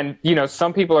 And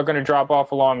some people are going to drop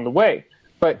off along the way,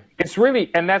 but it's really,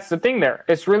 and that's the thing there,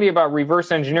 it's really about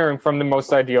reverse engineering from the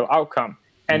most ideal outcome.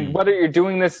 And whether you're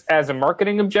doing this as a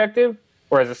marketing objective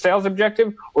or as a sales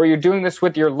objective, or you're doing this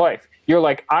with your life, you're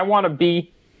like, I want to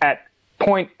be at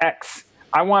point X.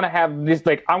 I want to have this,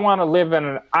 I want to live in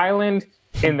an island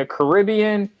in the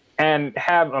Caribbean and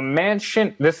have a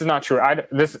mansion. This is not true.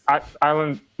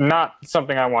 Island, not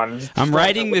something I want. I'm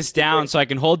writing this down so I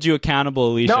can hold you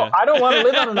accountable, Elisha. No, I don't want to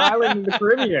live on an island in the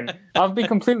Caribbean. I'll be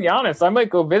completely honest. I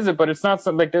might go visit, but it's not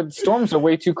something, the storms are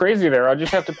way too crazy there. I'll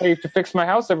just have to pay to fix my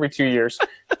house every 2 years.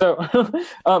 So,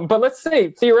 but let's say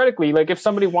theoretically, if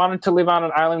somebody wanted to live on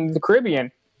an island in the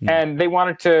Caribbean and they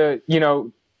wanted to,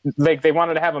 they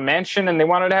wanted to have a mansion and they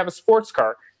wanted to have a sports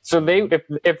car. So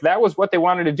if that was what they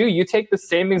wanted to do, you take the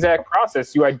same exact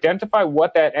process. You identify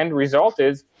what that end result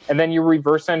is, and then you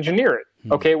reverse engineer it.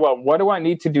 Okay, well, what do I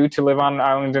need to do to live on an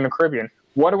island in the Caribbean?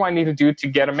 What do I need to do to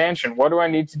get a mansion? What do I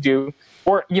need to do?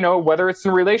 Or, whether it's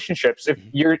in relationships,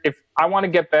 if I want to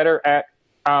get better at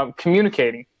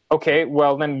communicating, okay,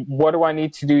 well, then what do I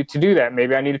need to do that?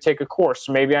 Maybe I need to take a course.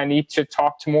 Maybe I need to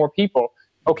talk to more people.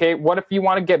 Okay, what if you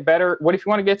want to get better? What if you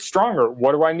want to get stronger?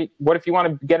 What do I need? What if you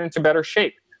want to get into better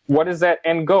shape? What is that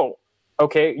end goal?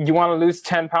 Okay, you want to lose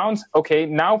 10 pounds? Okay,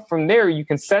 now from there, you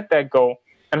can set that goal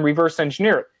and reverse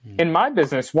engineer it. In my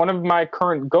business, one of my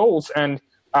current goals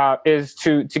is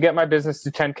to get my business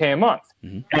to 10K a month.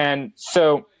 And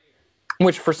so,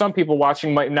 which for some people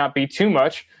watching might not be too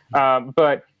much,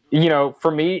 but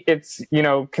for me, it's,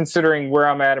 considering where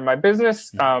I'm at in my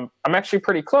business, I'm actually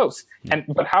pretty close.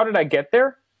 But how did I get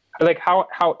there? Like, how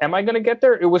am I going to get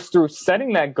there? It was through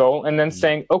setting that goal and then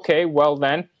saying, okay, well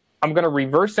then I'm going to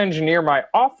reverse engineer my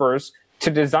offers to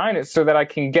design it so that I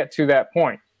can get to that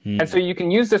point. And so you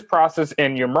can use this process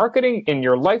in your marketing, in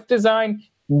your life design,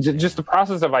 just the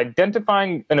process of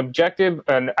identifying an objective,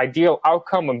 an ideal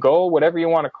outcome, a goal, whatever you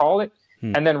want to call it,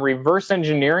 and then reverse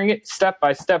engineering it step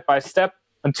by step by step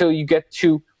until you get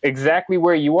to exactly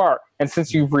where you are. And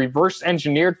since you've reverse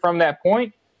engineered from that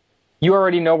point, you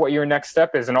already know what your next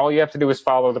step is, and all you have to do is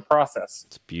follow the process.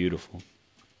 It's beautiful.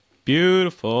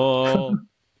 Beautiful.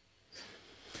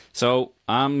 So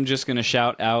I'm just going to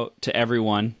shout out to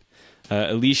everyone.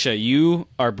 Elisha, you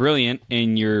are brilliant,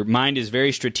 and your mind is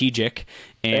very strategic.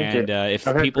 And if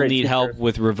people need help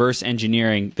with reverse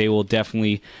engineering, they will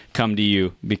definitely come to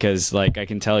you because, like, I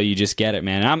can tell you just get it,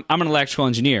 man. I'm an electrical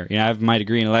engineer. I have my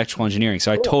degree in electrical engineering,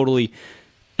 so I totally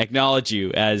acknowledge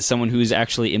you as someone who's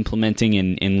actually implementing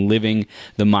and living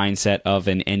the mindset of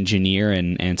an engineer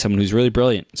and someone who's really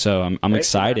brilliant. So I'm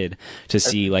excited to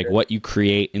see like what you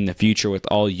create in the future with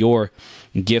all your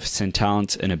gifts and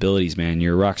talents and abilities, man.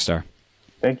 You're a rock star.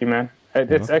 Thank you, man.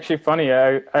 It's actually funny.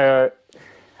 I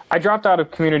dropped out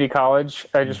of community college.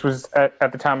 I just was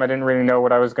at the time I didn't really know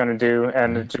what I was going to do,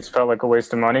 and it just felt like a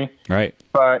waste of money. Right.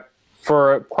 But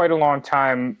for quite a long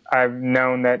time, I've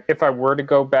known that if I were to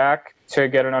go back to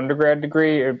get an undergrad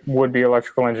degree, it would be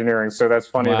electrical engineering. So that's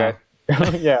funny that,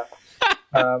 yeah.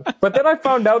 But then I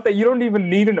found out that you don't even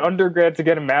need an undergrad to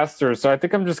get a master's. So I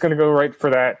think I'm just going to go right for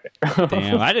that.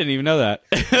 Damn, I didn't even know that.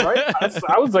 Right?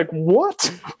 I was like, what?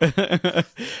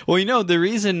 Well, the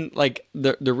reason, like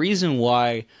the reason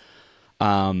why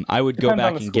I would go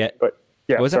back and get, but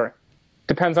yeah, sorry.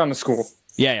 Depends on the school.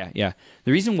 Yeah.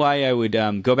 The reason why I would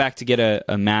go back to get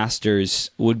a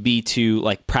master's would be to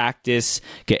like practice,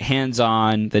 get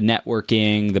hands-on, the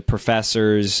networking, the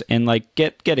professors, and like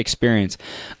get experience.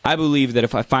 I believe that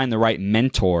if I find the right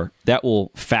mentor, that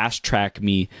will fast track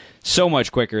me so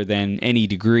much quicker than any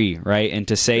degree, right? And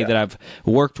to say that I've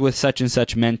worked with such and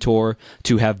such mentor,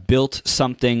 to have built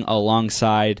something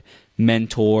alongside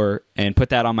mentor and put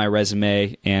that on my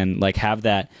resume and like have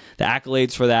that, the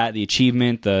accolades for that, the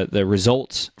achievement, the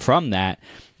results from that,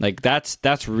 like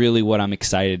that's really what I'm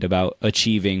excited about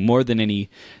achieving more than any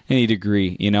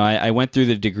degree. I went through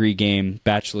the degree game,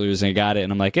 bachelor's, and I got it,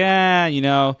 and I'm like,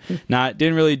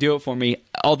 didn't really do it for me.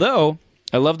 Although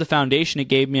I love the foundation it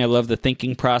gave me, I love the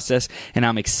thinking process, and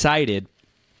I'm excited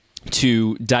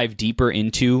to dive deeper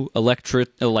into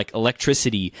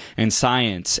electricity and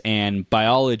science and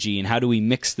biology, and how do we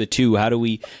mix the two? How do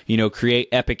we, create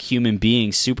epic human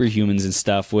beings, superhumans and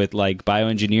stuff with like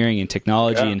bioengineering and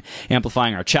technology and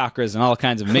amplifying our chakras and all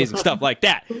kinds of amazing stuff like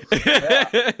that.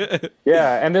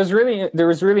 And there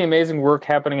was really amazing work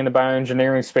happening in the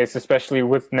bioengineering space, especially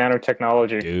with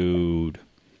nanotechnology. Dude,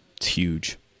 it's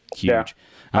huge. Yeah.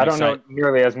 I don't know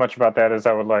nearly as much about that as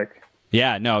I would like.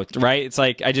 Yeah, no, right? It's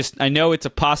like I know it's a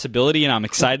possibility and I'm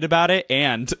excited about it,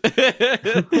 and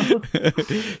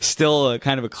still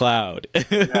kind of a cloud.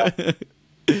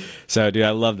 So, dude,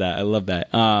 I love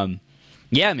that.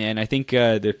 Yeah, man, I think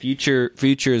the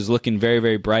future is looking very,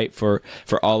 very bright for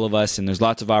all of us, and there's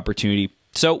lots of opportunity.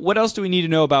 So what else do we need to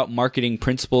know about marketing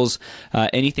principles?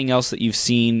 Anything else that you've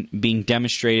seen being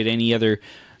demonstrated? Any other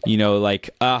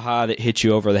like aha that hit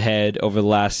you over the head over the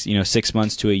last 6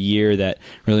 months to a year that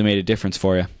really made a difference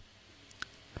for you?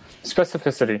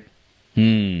 Specificity.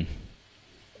 You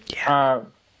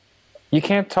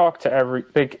can't talk to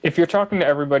if you're talking to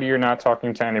everybody, you're not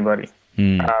talking to anybody.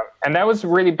 And that was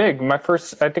really big. I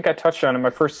think I touched on it,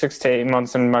 my first 6 to 8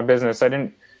 months in my business.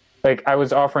 I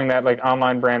was offering that like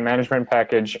online brand management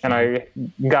package, and I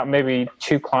got maybe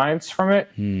 2 clients from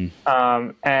it.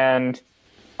 And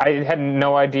I had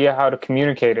no idea how to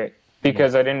communicate it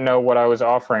because I didn't know what I was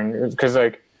offering. Because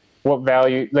like, what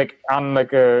value, like on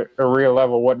like a real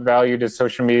level, what value does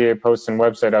social media posts and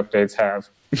website updates have?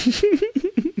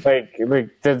 like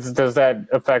does that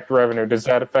affect revenue? Does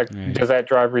that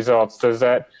drive results? Does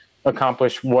that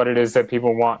accomplish what it is that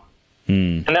people want?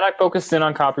 And then I focused in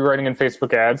on copywriting and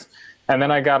Facebook ads. And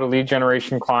then I got a lead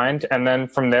generation client. And then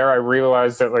from there, I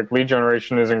realized that like lead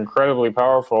generation is incredibly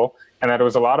powerful and that it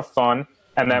was a lot of fun.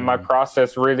 and that my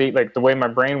process really, like the way my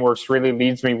brain works, really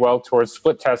leads me well towards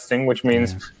split testing, which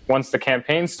means once the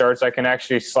campaign starts, I can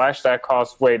actually slash that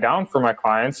cost way down for my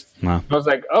clients. Wow. I was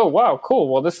like, oh, wow, cool.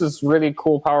 Well, this is really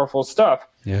cool, powerful stuff.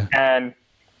 Yeah. And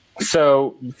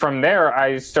so from there,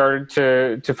 I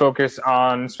started to focus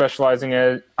on specializing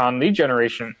on lead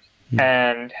generation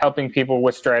and helping people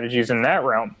with strategies in that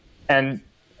realm. And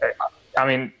I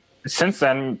mean, since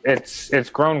then, it's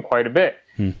grown quite a bit.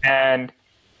 And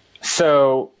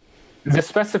so the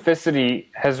specificity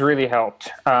has really helped.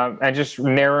 And just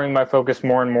narrowing my focus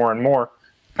more and more and more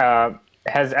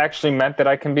has actually meant that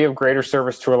I can be of greater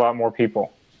service to a lot more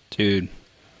people. Dude,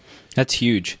 that's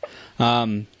huge.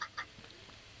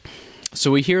 So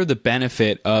we hear the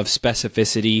benefit of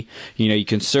specificity. You know, you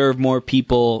can serve more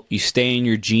people, you stay in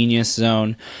your genius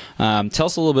zone. Tell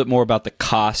us a little bit more about the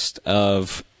cost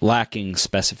of lacking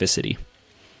specificity.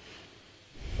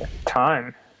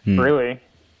 Time, really.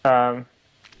 I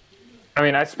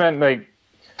mean,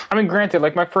 granted,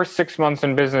 like my first 6 months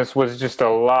in business was just a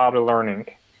lot of learning.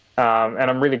 And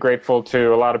I'm really grateful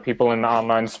to a lot of people in the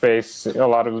online space, a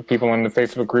lot of the people in the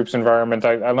Facebook groups environment.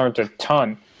 I learned a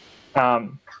ton.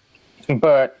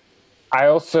 But I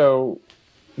also,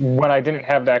 when I didn't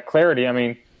have that clarity, I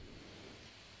mean,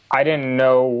 I didn't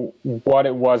know what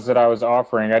it was that I was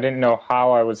offering. I didn't know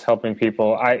how I was helping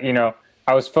people. I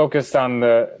was focused on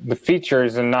the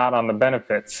features and not on the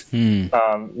benefits.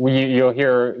 Sometimes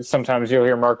you'll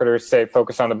hear marketers say,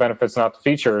 focus on the benefits, not the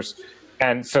features.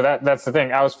 And so that's the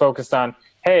thing. I was focused on,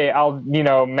 hey, I'll,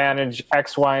 manage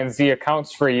X, Y, and Z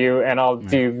accounts for you, and I'll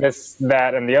do this,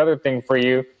 that, and the other thing for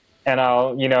you. And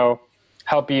I'll,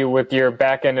 help you with your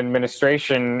back-end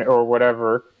administration or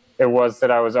whatever it was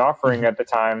that I was offering at the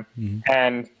time.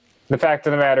 And the fact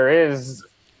of the matter is,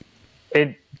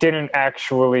 it didn't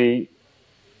actually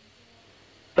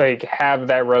have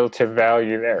that relative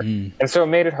value there. And so it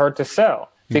made it hard to sell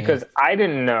because I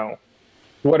didn't know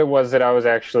what it was that I was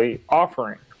actually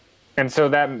offering. And so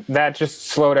that just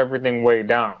slowed everything way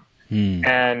down.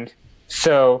 And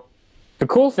so the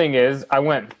cool thing is I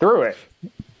went through it.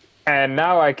 And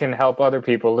now I can help other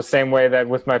people the same way that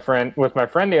with my friend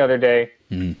the other day,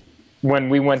 when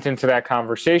we went into that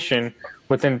conversation,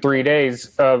 within 3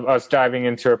 days of us diving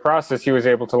into a process, he was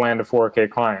able to land a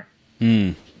 4K client,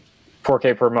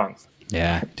 4K per month.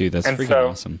 Yeah, dude, that's freaking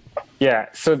awesome. Yeah.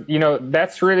 So,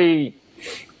 that's really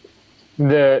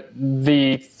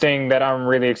the thing that I'm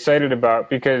really excited about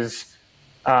because,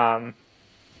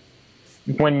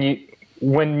 when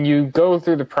you go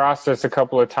through the process a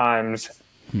couple of times,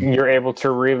 you're able to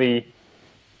really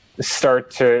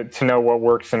start to know what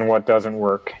works and what doesn't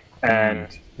work. And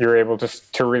you're able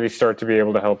to really start to be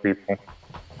able to help people.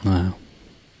 Wow.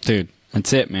 Dude,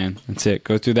 that's it, man. That's it.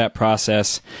 Go through that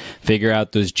process, figure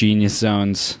out those genius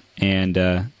zones, and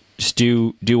just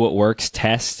do what works,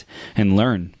 test, and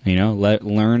learn.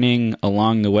 Learning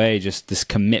along the way, just this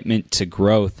commitment to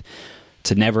growth,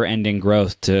 to never-ending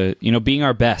growth, to, being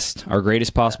our best, our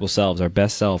greatest possible selves, our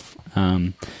best self.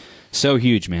 So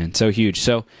huge, man. So huge.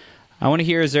 So I want to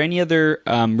hear, is there any other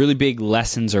really big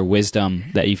lessons or wisdom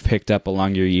that you've picked up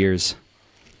along your years?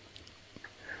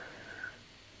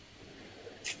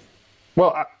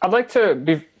 Well, I'd like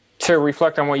to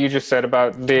reflect on what you just said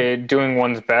about the doing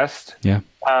one's best. Yeah.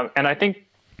 And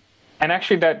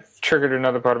actually that triggered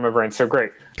another part of my brain. So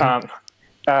great. Okay.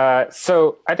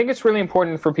 So I think it's really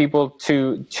important for people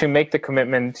to make the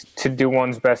commitment to do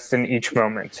one's best in each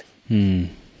moment.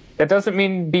 That doesn't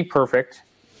mean be perfect.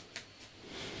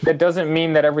 That doesn't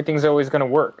mean that everything's always going to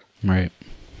work. Right.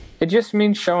 It just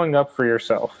means showing up for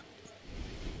yourself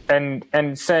and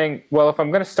saying, well, if I'm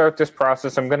going to start this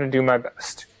process, I'm going to do my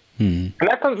best. And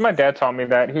my dad taught me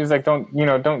that. He was like,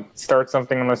 don't start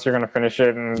something unless you're going to finish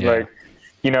it. And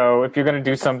if you're going to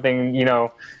do something,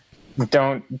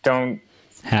 don't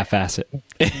half-ass it.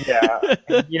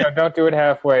 Don't do it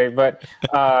halfway. But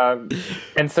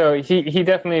and so he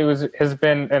definitely has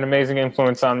been an amazing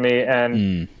influence on me,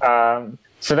 and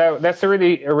so that's a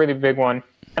really big one.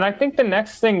 And I think the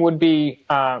next thing would be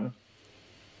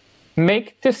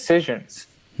make decisions.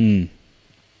 I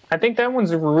think that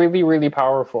one's really, really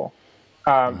powerful.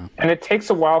 And it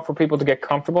takes a while for people to get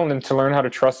comfortable and then to learn how to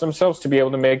trust themselves to be able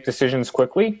to make decisions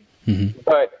quickly.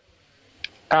 But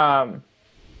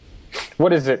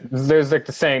what is it? There's the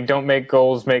saying, don't make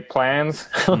goals, make plans.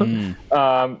 Or I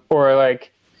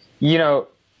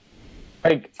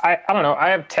don't know. I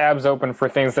have tabs open for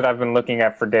things that I've been looking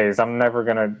at for days. I'm never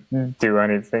going to do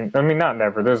anything. I mean, not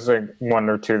never. There's one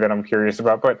or two that I'm curious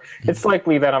about, but it's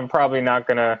likely that I'm probably not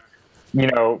going to,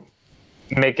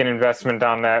 make an investment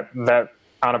on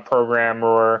on a program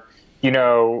or,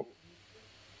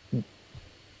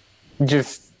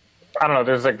 just, I don't know,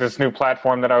 there's like this new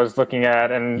platform that I was looking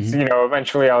at, and Mm-hmm. you know,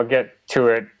 eventually I'll get to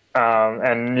it,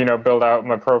 and you know, build out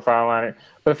my profile on it.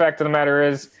 But the fact of the matter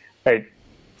is, like,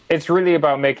 it's really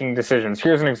about making decisions.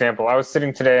 Here's an example. I was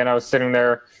sitting today, and I was sitting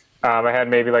there. I had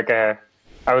maybe like I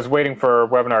was waiting for a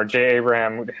webinar. Jay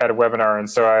Abraham had a webinar, and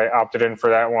so I opted in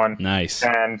for that one. Nice.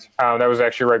 And that was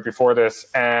actually right before this.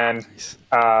 And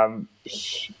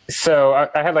Nice. so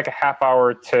I had like a half hour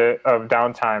of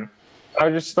downtime. I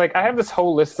was just like, I have this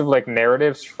whole list of like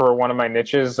narratives for one of my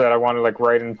niches that I want to like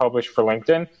write and publish for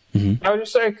LinkedIn. Mm-hmm. I was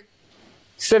just like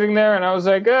sitting there, and I was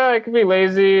like, I could be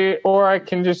lazy, or I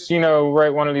can just, you know,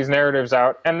 write one of these narratives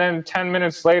out. And then 10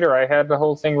 minutes later, I had the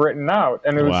whole thing written out.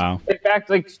 And it was, Wow. in fact,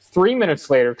 like 3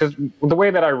 minutes later, because the way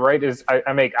that I write is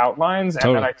I make outlines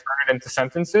and then I turn it into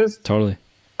sentences. Totally.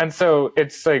 And so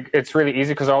it's like, it's really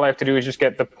easy because all I have to do is just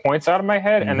get the points out of my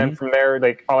head. And then from there,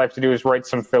 like, all I have to do is write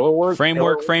some filler work.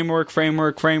 Framework. Okay,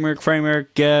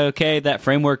 that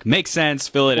framework makes sense.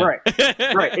 Fill it in. Right,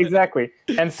 exactly.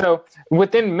 And so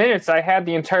within minutes, I had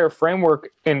the entire framework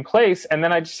in place, and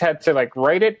then I just had to like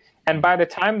write it. And by the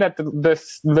time that the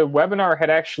webinar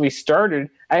had actually started,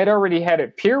 I had already had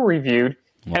it peer reviewed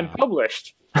and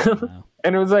published. Wow.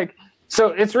 And it was like, so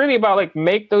it's really about like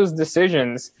make those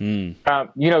decisions, you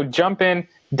know, jump in,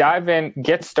 dive in,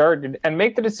 get started, and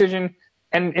make the decision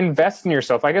and invest in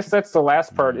yourself. I guess that's the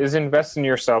last part, is invest in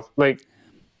yourself. Like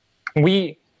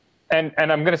and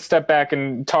I'm going to step back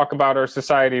and talk about our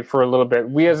society for a little bit.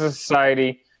 We as a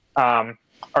society are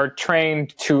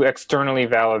trained to externally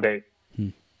validate,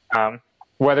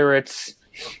 whether it's,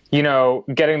 you know,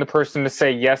 getting the person to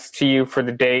say yes to you for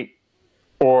the date,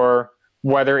 or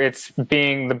whether it's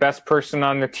being the best person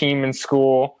on the team in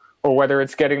school, or whether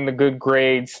it's getting the good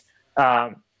grades.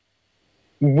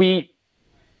 We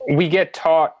get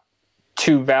taught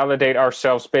to validate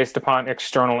ourselves based upon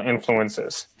external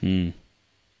influences.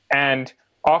 And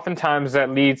oftentimes that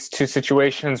leads to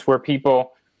situations where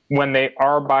people, when they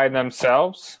are by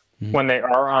themselves, when they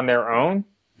are on their own,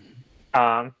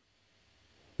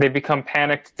 they become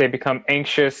panicked, they become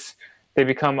anxious, they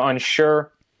become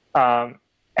unsure.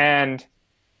 And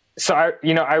so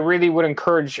I really would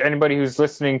encourage anybody who's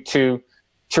listening to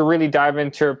really dive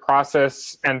into a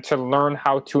process and to learn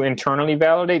how to internally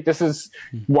validate. This is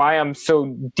why I'm so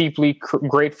deeply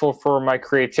grateful for my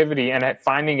creativity and at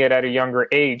finding it at a younger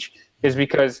age, is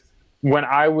because when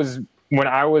I was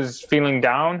feeling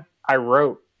down, I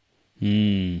wrote.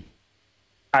 I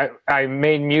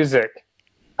made music.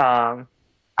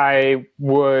 I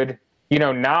would, you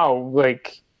know, now,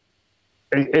 like,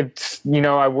 it's, you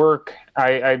know, I work,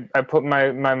 I put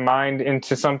my mind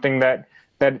into something that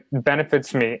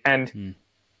benefits me. And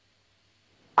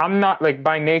I'm not, like,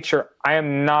 by nature, I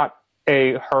am not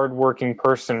a hardworking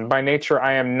person. By nature,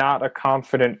 I am not a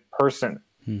confident person.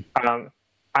 I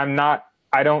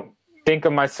don't think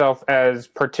of myself as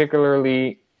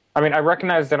particularly, I mean, I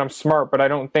recognize that I'm smart, but I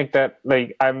don't think that,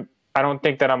 like, I don't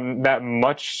think that I'm that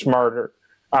much smarter.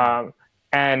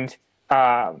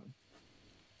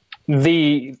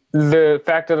 The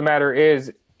fact of the matter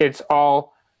is, it's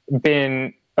all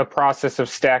been a process of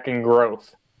stacking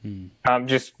growth.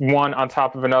 Just one on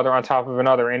top of another, on top of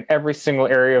another, in every single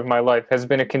area of my life has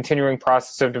been a continuing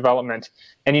process of development.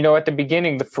 And, you know, at the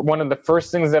beginning, one of the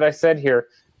first things that I said here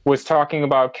was talking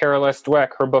about Carol S.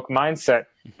 Dweck, her book Mindset,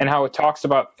 and how it talks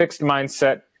about fixed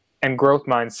mindset and growth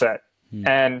mindset.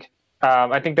 And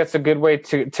I think that's a good way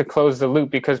to close the loop,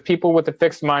 because people with a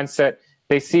fixed mindset,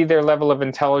 they see their level of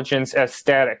intelligence as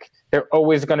static. They're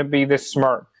always going to be this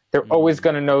smart. They're always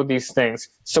going to know these things.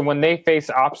 So when they face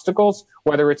obstacles,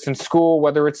 whether it's in school,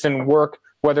 whether it's in work,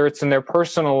 whether it's in their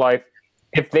personal life,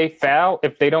 if they fail,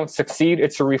 if they don't succeed,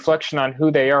 it's a reflection on who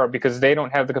they are, because they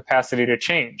don't have the capacity to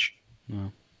change.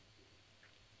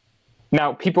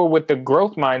 Now, people with the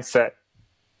growth mindset,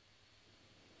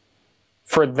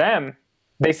 for them,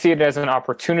 they see it as an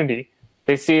opportunity.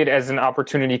 They see it as an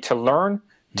opportunity to learn,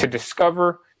 to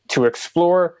discover, to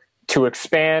explore, to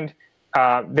expand.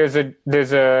 There's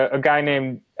a guy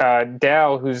named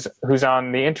Dal who's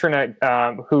on the internet,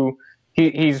 who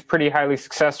he's pretty highly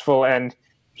successful, and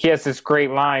he has this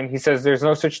great line. He says, "There's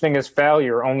no such thing as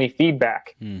failure, only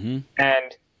feedback." And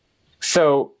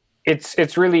so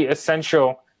it's really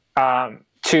essential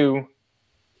to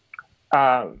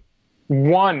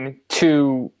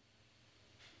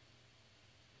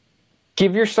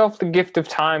give yourself the gift of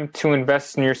time to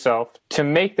invest in yourself, to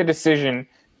make the decision,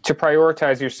 to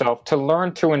prioritize yourself, to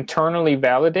learn to internally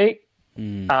validate,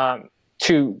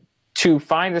 to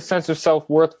find a sense of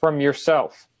self-worth from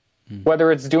yourself,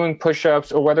 whether it's doing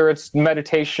push-ups, or whether it's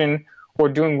meditation, or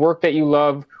doing work that you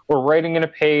love, or writing in a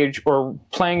page, or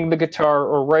playing the guitar,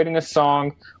 or writing a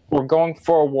song, or going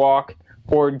for a walk,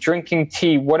 or drinking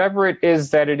tea, whatever it is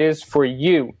that it is for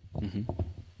you,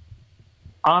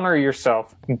 honor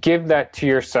yourself. Give that to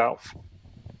yourself.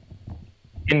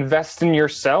 Invest in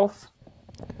yourself.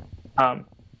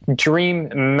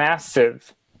 Dream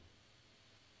massive.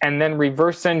 And then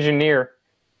reverse engineer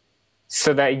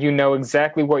so that you know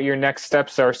exactly what your next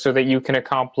steps are so that you can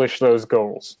accomplish those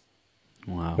goals,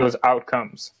 those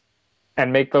outcomes.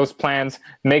 And make those plans,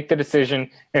 make the decision,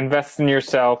 invest in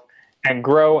yourself, and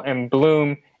grow and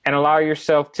bloom, and allow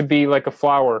yourself to be like a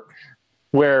flower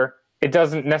where it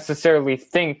doesn't necessarily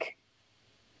think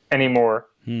anymore.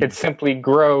 It simply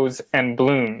grows and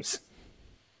blooms.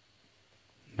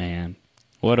 Man,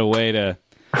 what a way to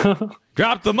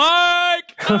drop the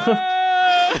mic!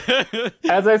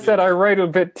 As I said, I write a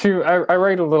bit too. I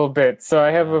write a little bit, so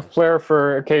I have a flair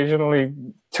for occasionally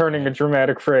turning a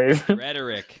dramatic phrase.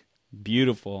 Rhetoric.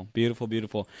 Beautiful, beautiful,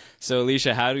 beautiful. So,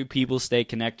 Elisha, how do people stay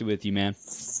connected with you, man?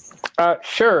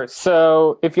 Sure.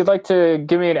 So if you'd like to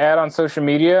give me an ad on social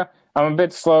media, I'm a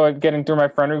bit slow at getting through my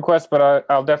friend requests, but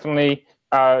I'll definitely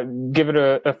give it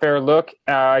a fair look.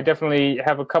 I definitely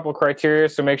have a couple criteria,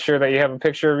 so make sure that you have a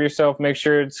picture of yourself. Make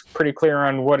sure it's pretty clear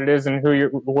on what it is and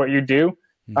what you do.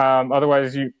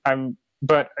 Otherwise,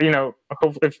 But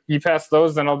if you pass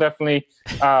those, then I'll definitely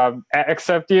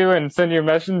accept you and send you a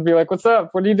message and be like, "What's up?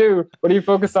 What do you do? What do you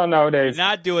focus on nowadays?" You're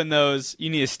not doing those.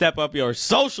 You need to step up your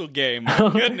social game. My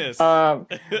goodness.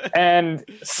 And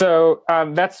so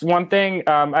that's one thing.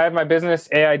 I have my business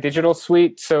AI Digital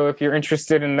Suite. So if you're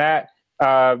interested in that,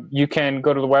 you can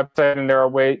go to the website, and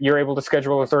you're able to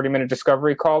schedule a 30-minute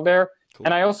discovery call there. Cool.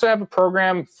 And I also have a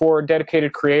program for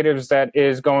dedicated creatives that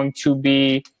is going to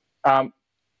be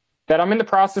that I'm in the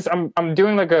process. I'm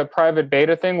doing like a private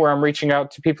beta thing where I'm reaching out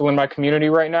to people in my community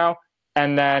right now,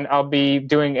 and then I'll be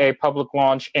doing a public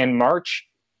launch in March.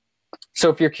 So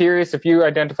if you're curious, if you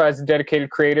identify as a dedicated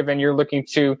creative and you're looking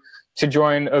to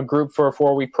join a group for a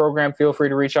 4-week program, feel free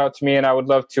to reach out to me, and I would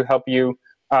love to help you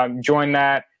join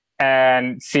that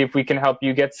and see if we can help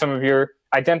you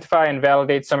identify and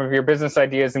validate some of your business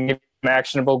ideas and give them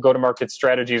actionable go-to-market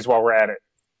strategies while we're at it.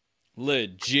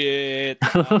 Legit.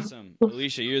 Awesome.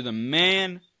 Elisha, you're the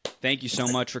man. Thank you so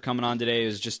much for coming on today. It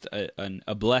was just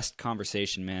a blessed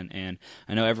conversation, man. And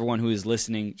I know everyone who is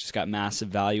listening just got massive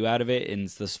value out of it. And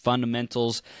it's those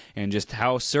fundamentals and just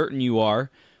how certain you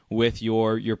are with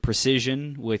your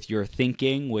precision, with your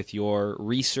thinking, with your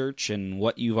research, and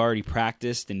what you've already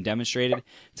practiced and demonstrated.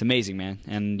 It's amazing, man.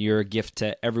 And you're a gift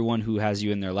to everyone who has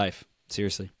you in their life.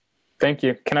 Seriously. Thank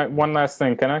you. One last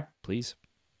thing, can I? Please.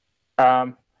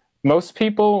 Most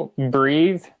people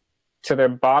breathe to the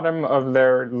bottom of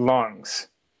their lungs.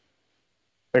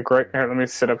 Like right here, let me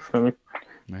sit up for me.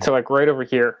 Right. So like right over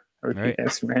here. Right.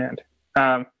 Against my hand.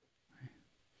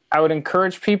 I would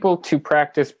encourage people to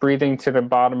practice breathing to the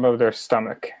bottom of their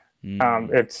stomach.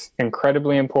 It's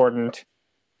incredibly important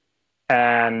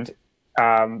and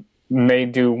may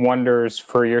do wonders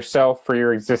for yourself, for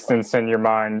your existence and your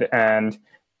mind. And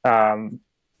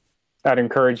I'd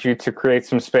encourage you to create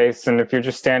some space. And if you're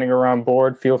just standing around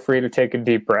bored, feel free to take a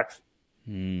deep breath.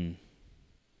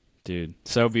 Dude,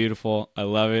 so beautiful. I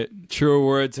love it. Truer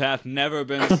words hath never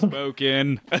been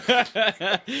spoken.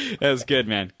 That was good,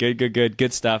 man.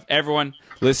 Good stuff. Everyone,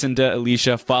 listen to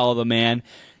Elisha. Follow the man.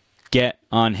 Get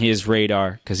on his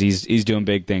radar because he's doing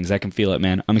big things. I can feel it,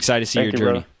 man. I'm excited to see your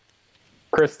journey. Brother.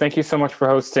 Chris, thank you so much for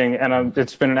hosting, and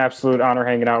it's been an absolute honor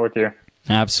hanging out with you.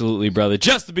 Absolutely, brother.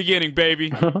 Just the beginning,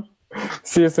 baby.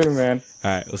 See you soon, man.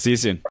 All right, we'll see you soon.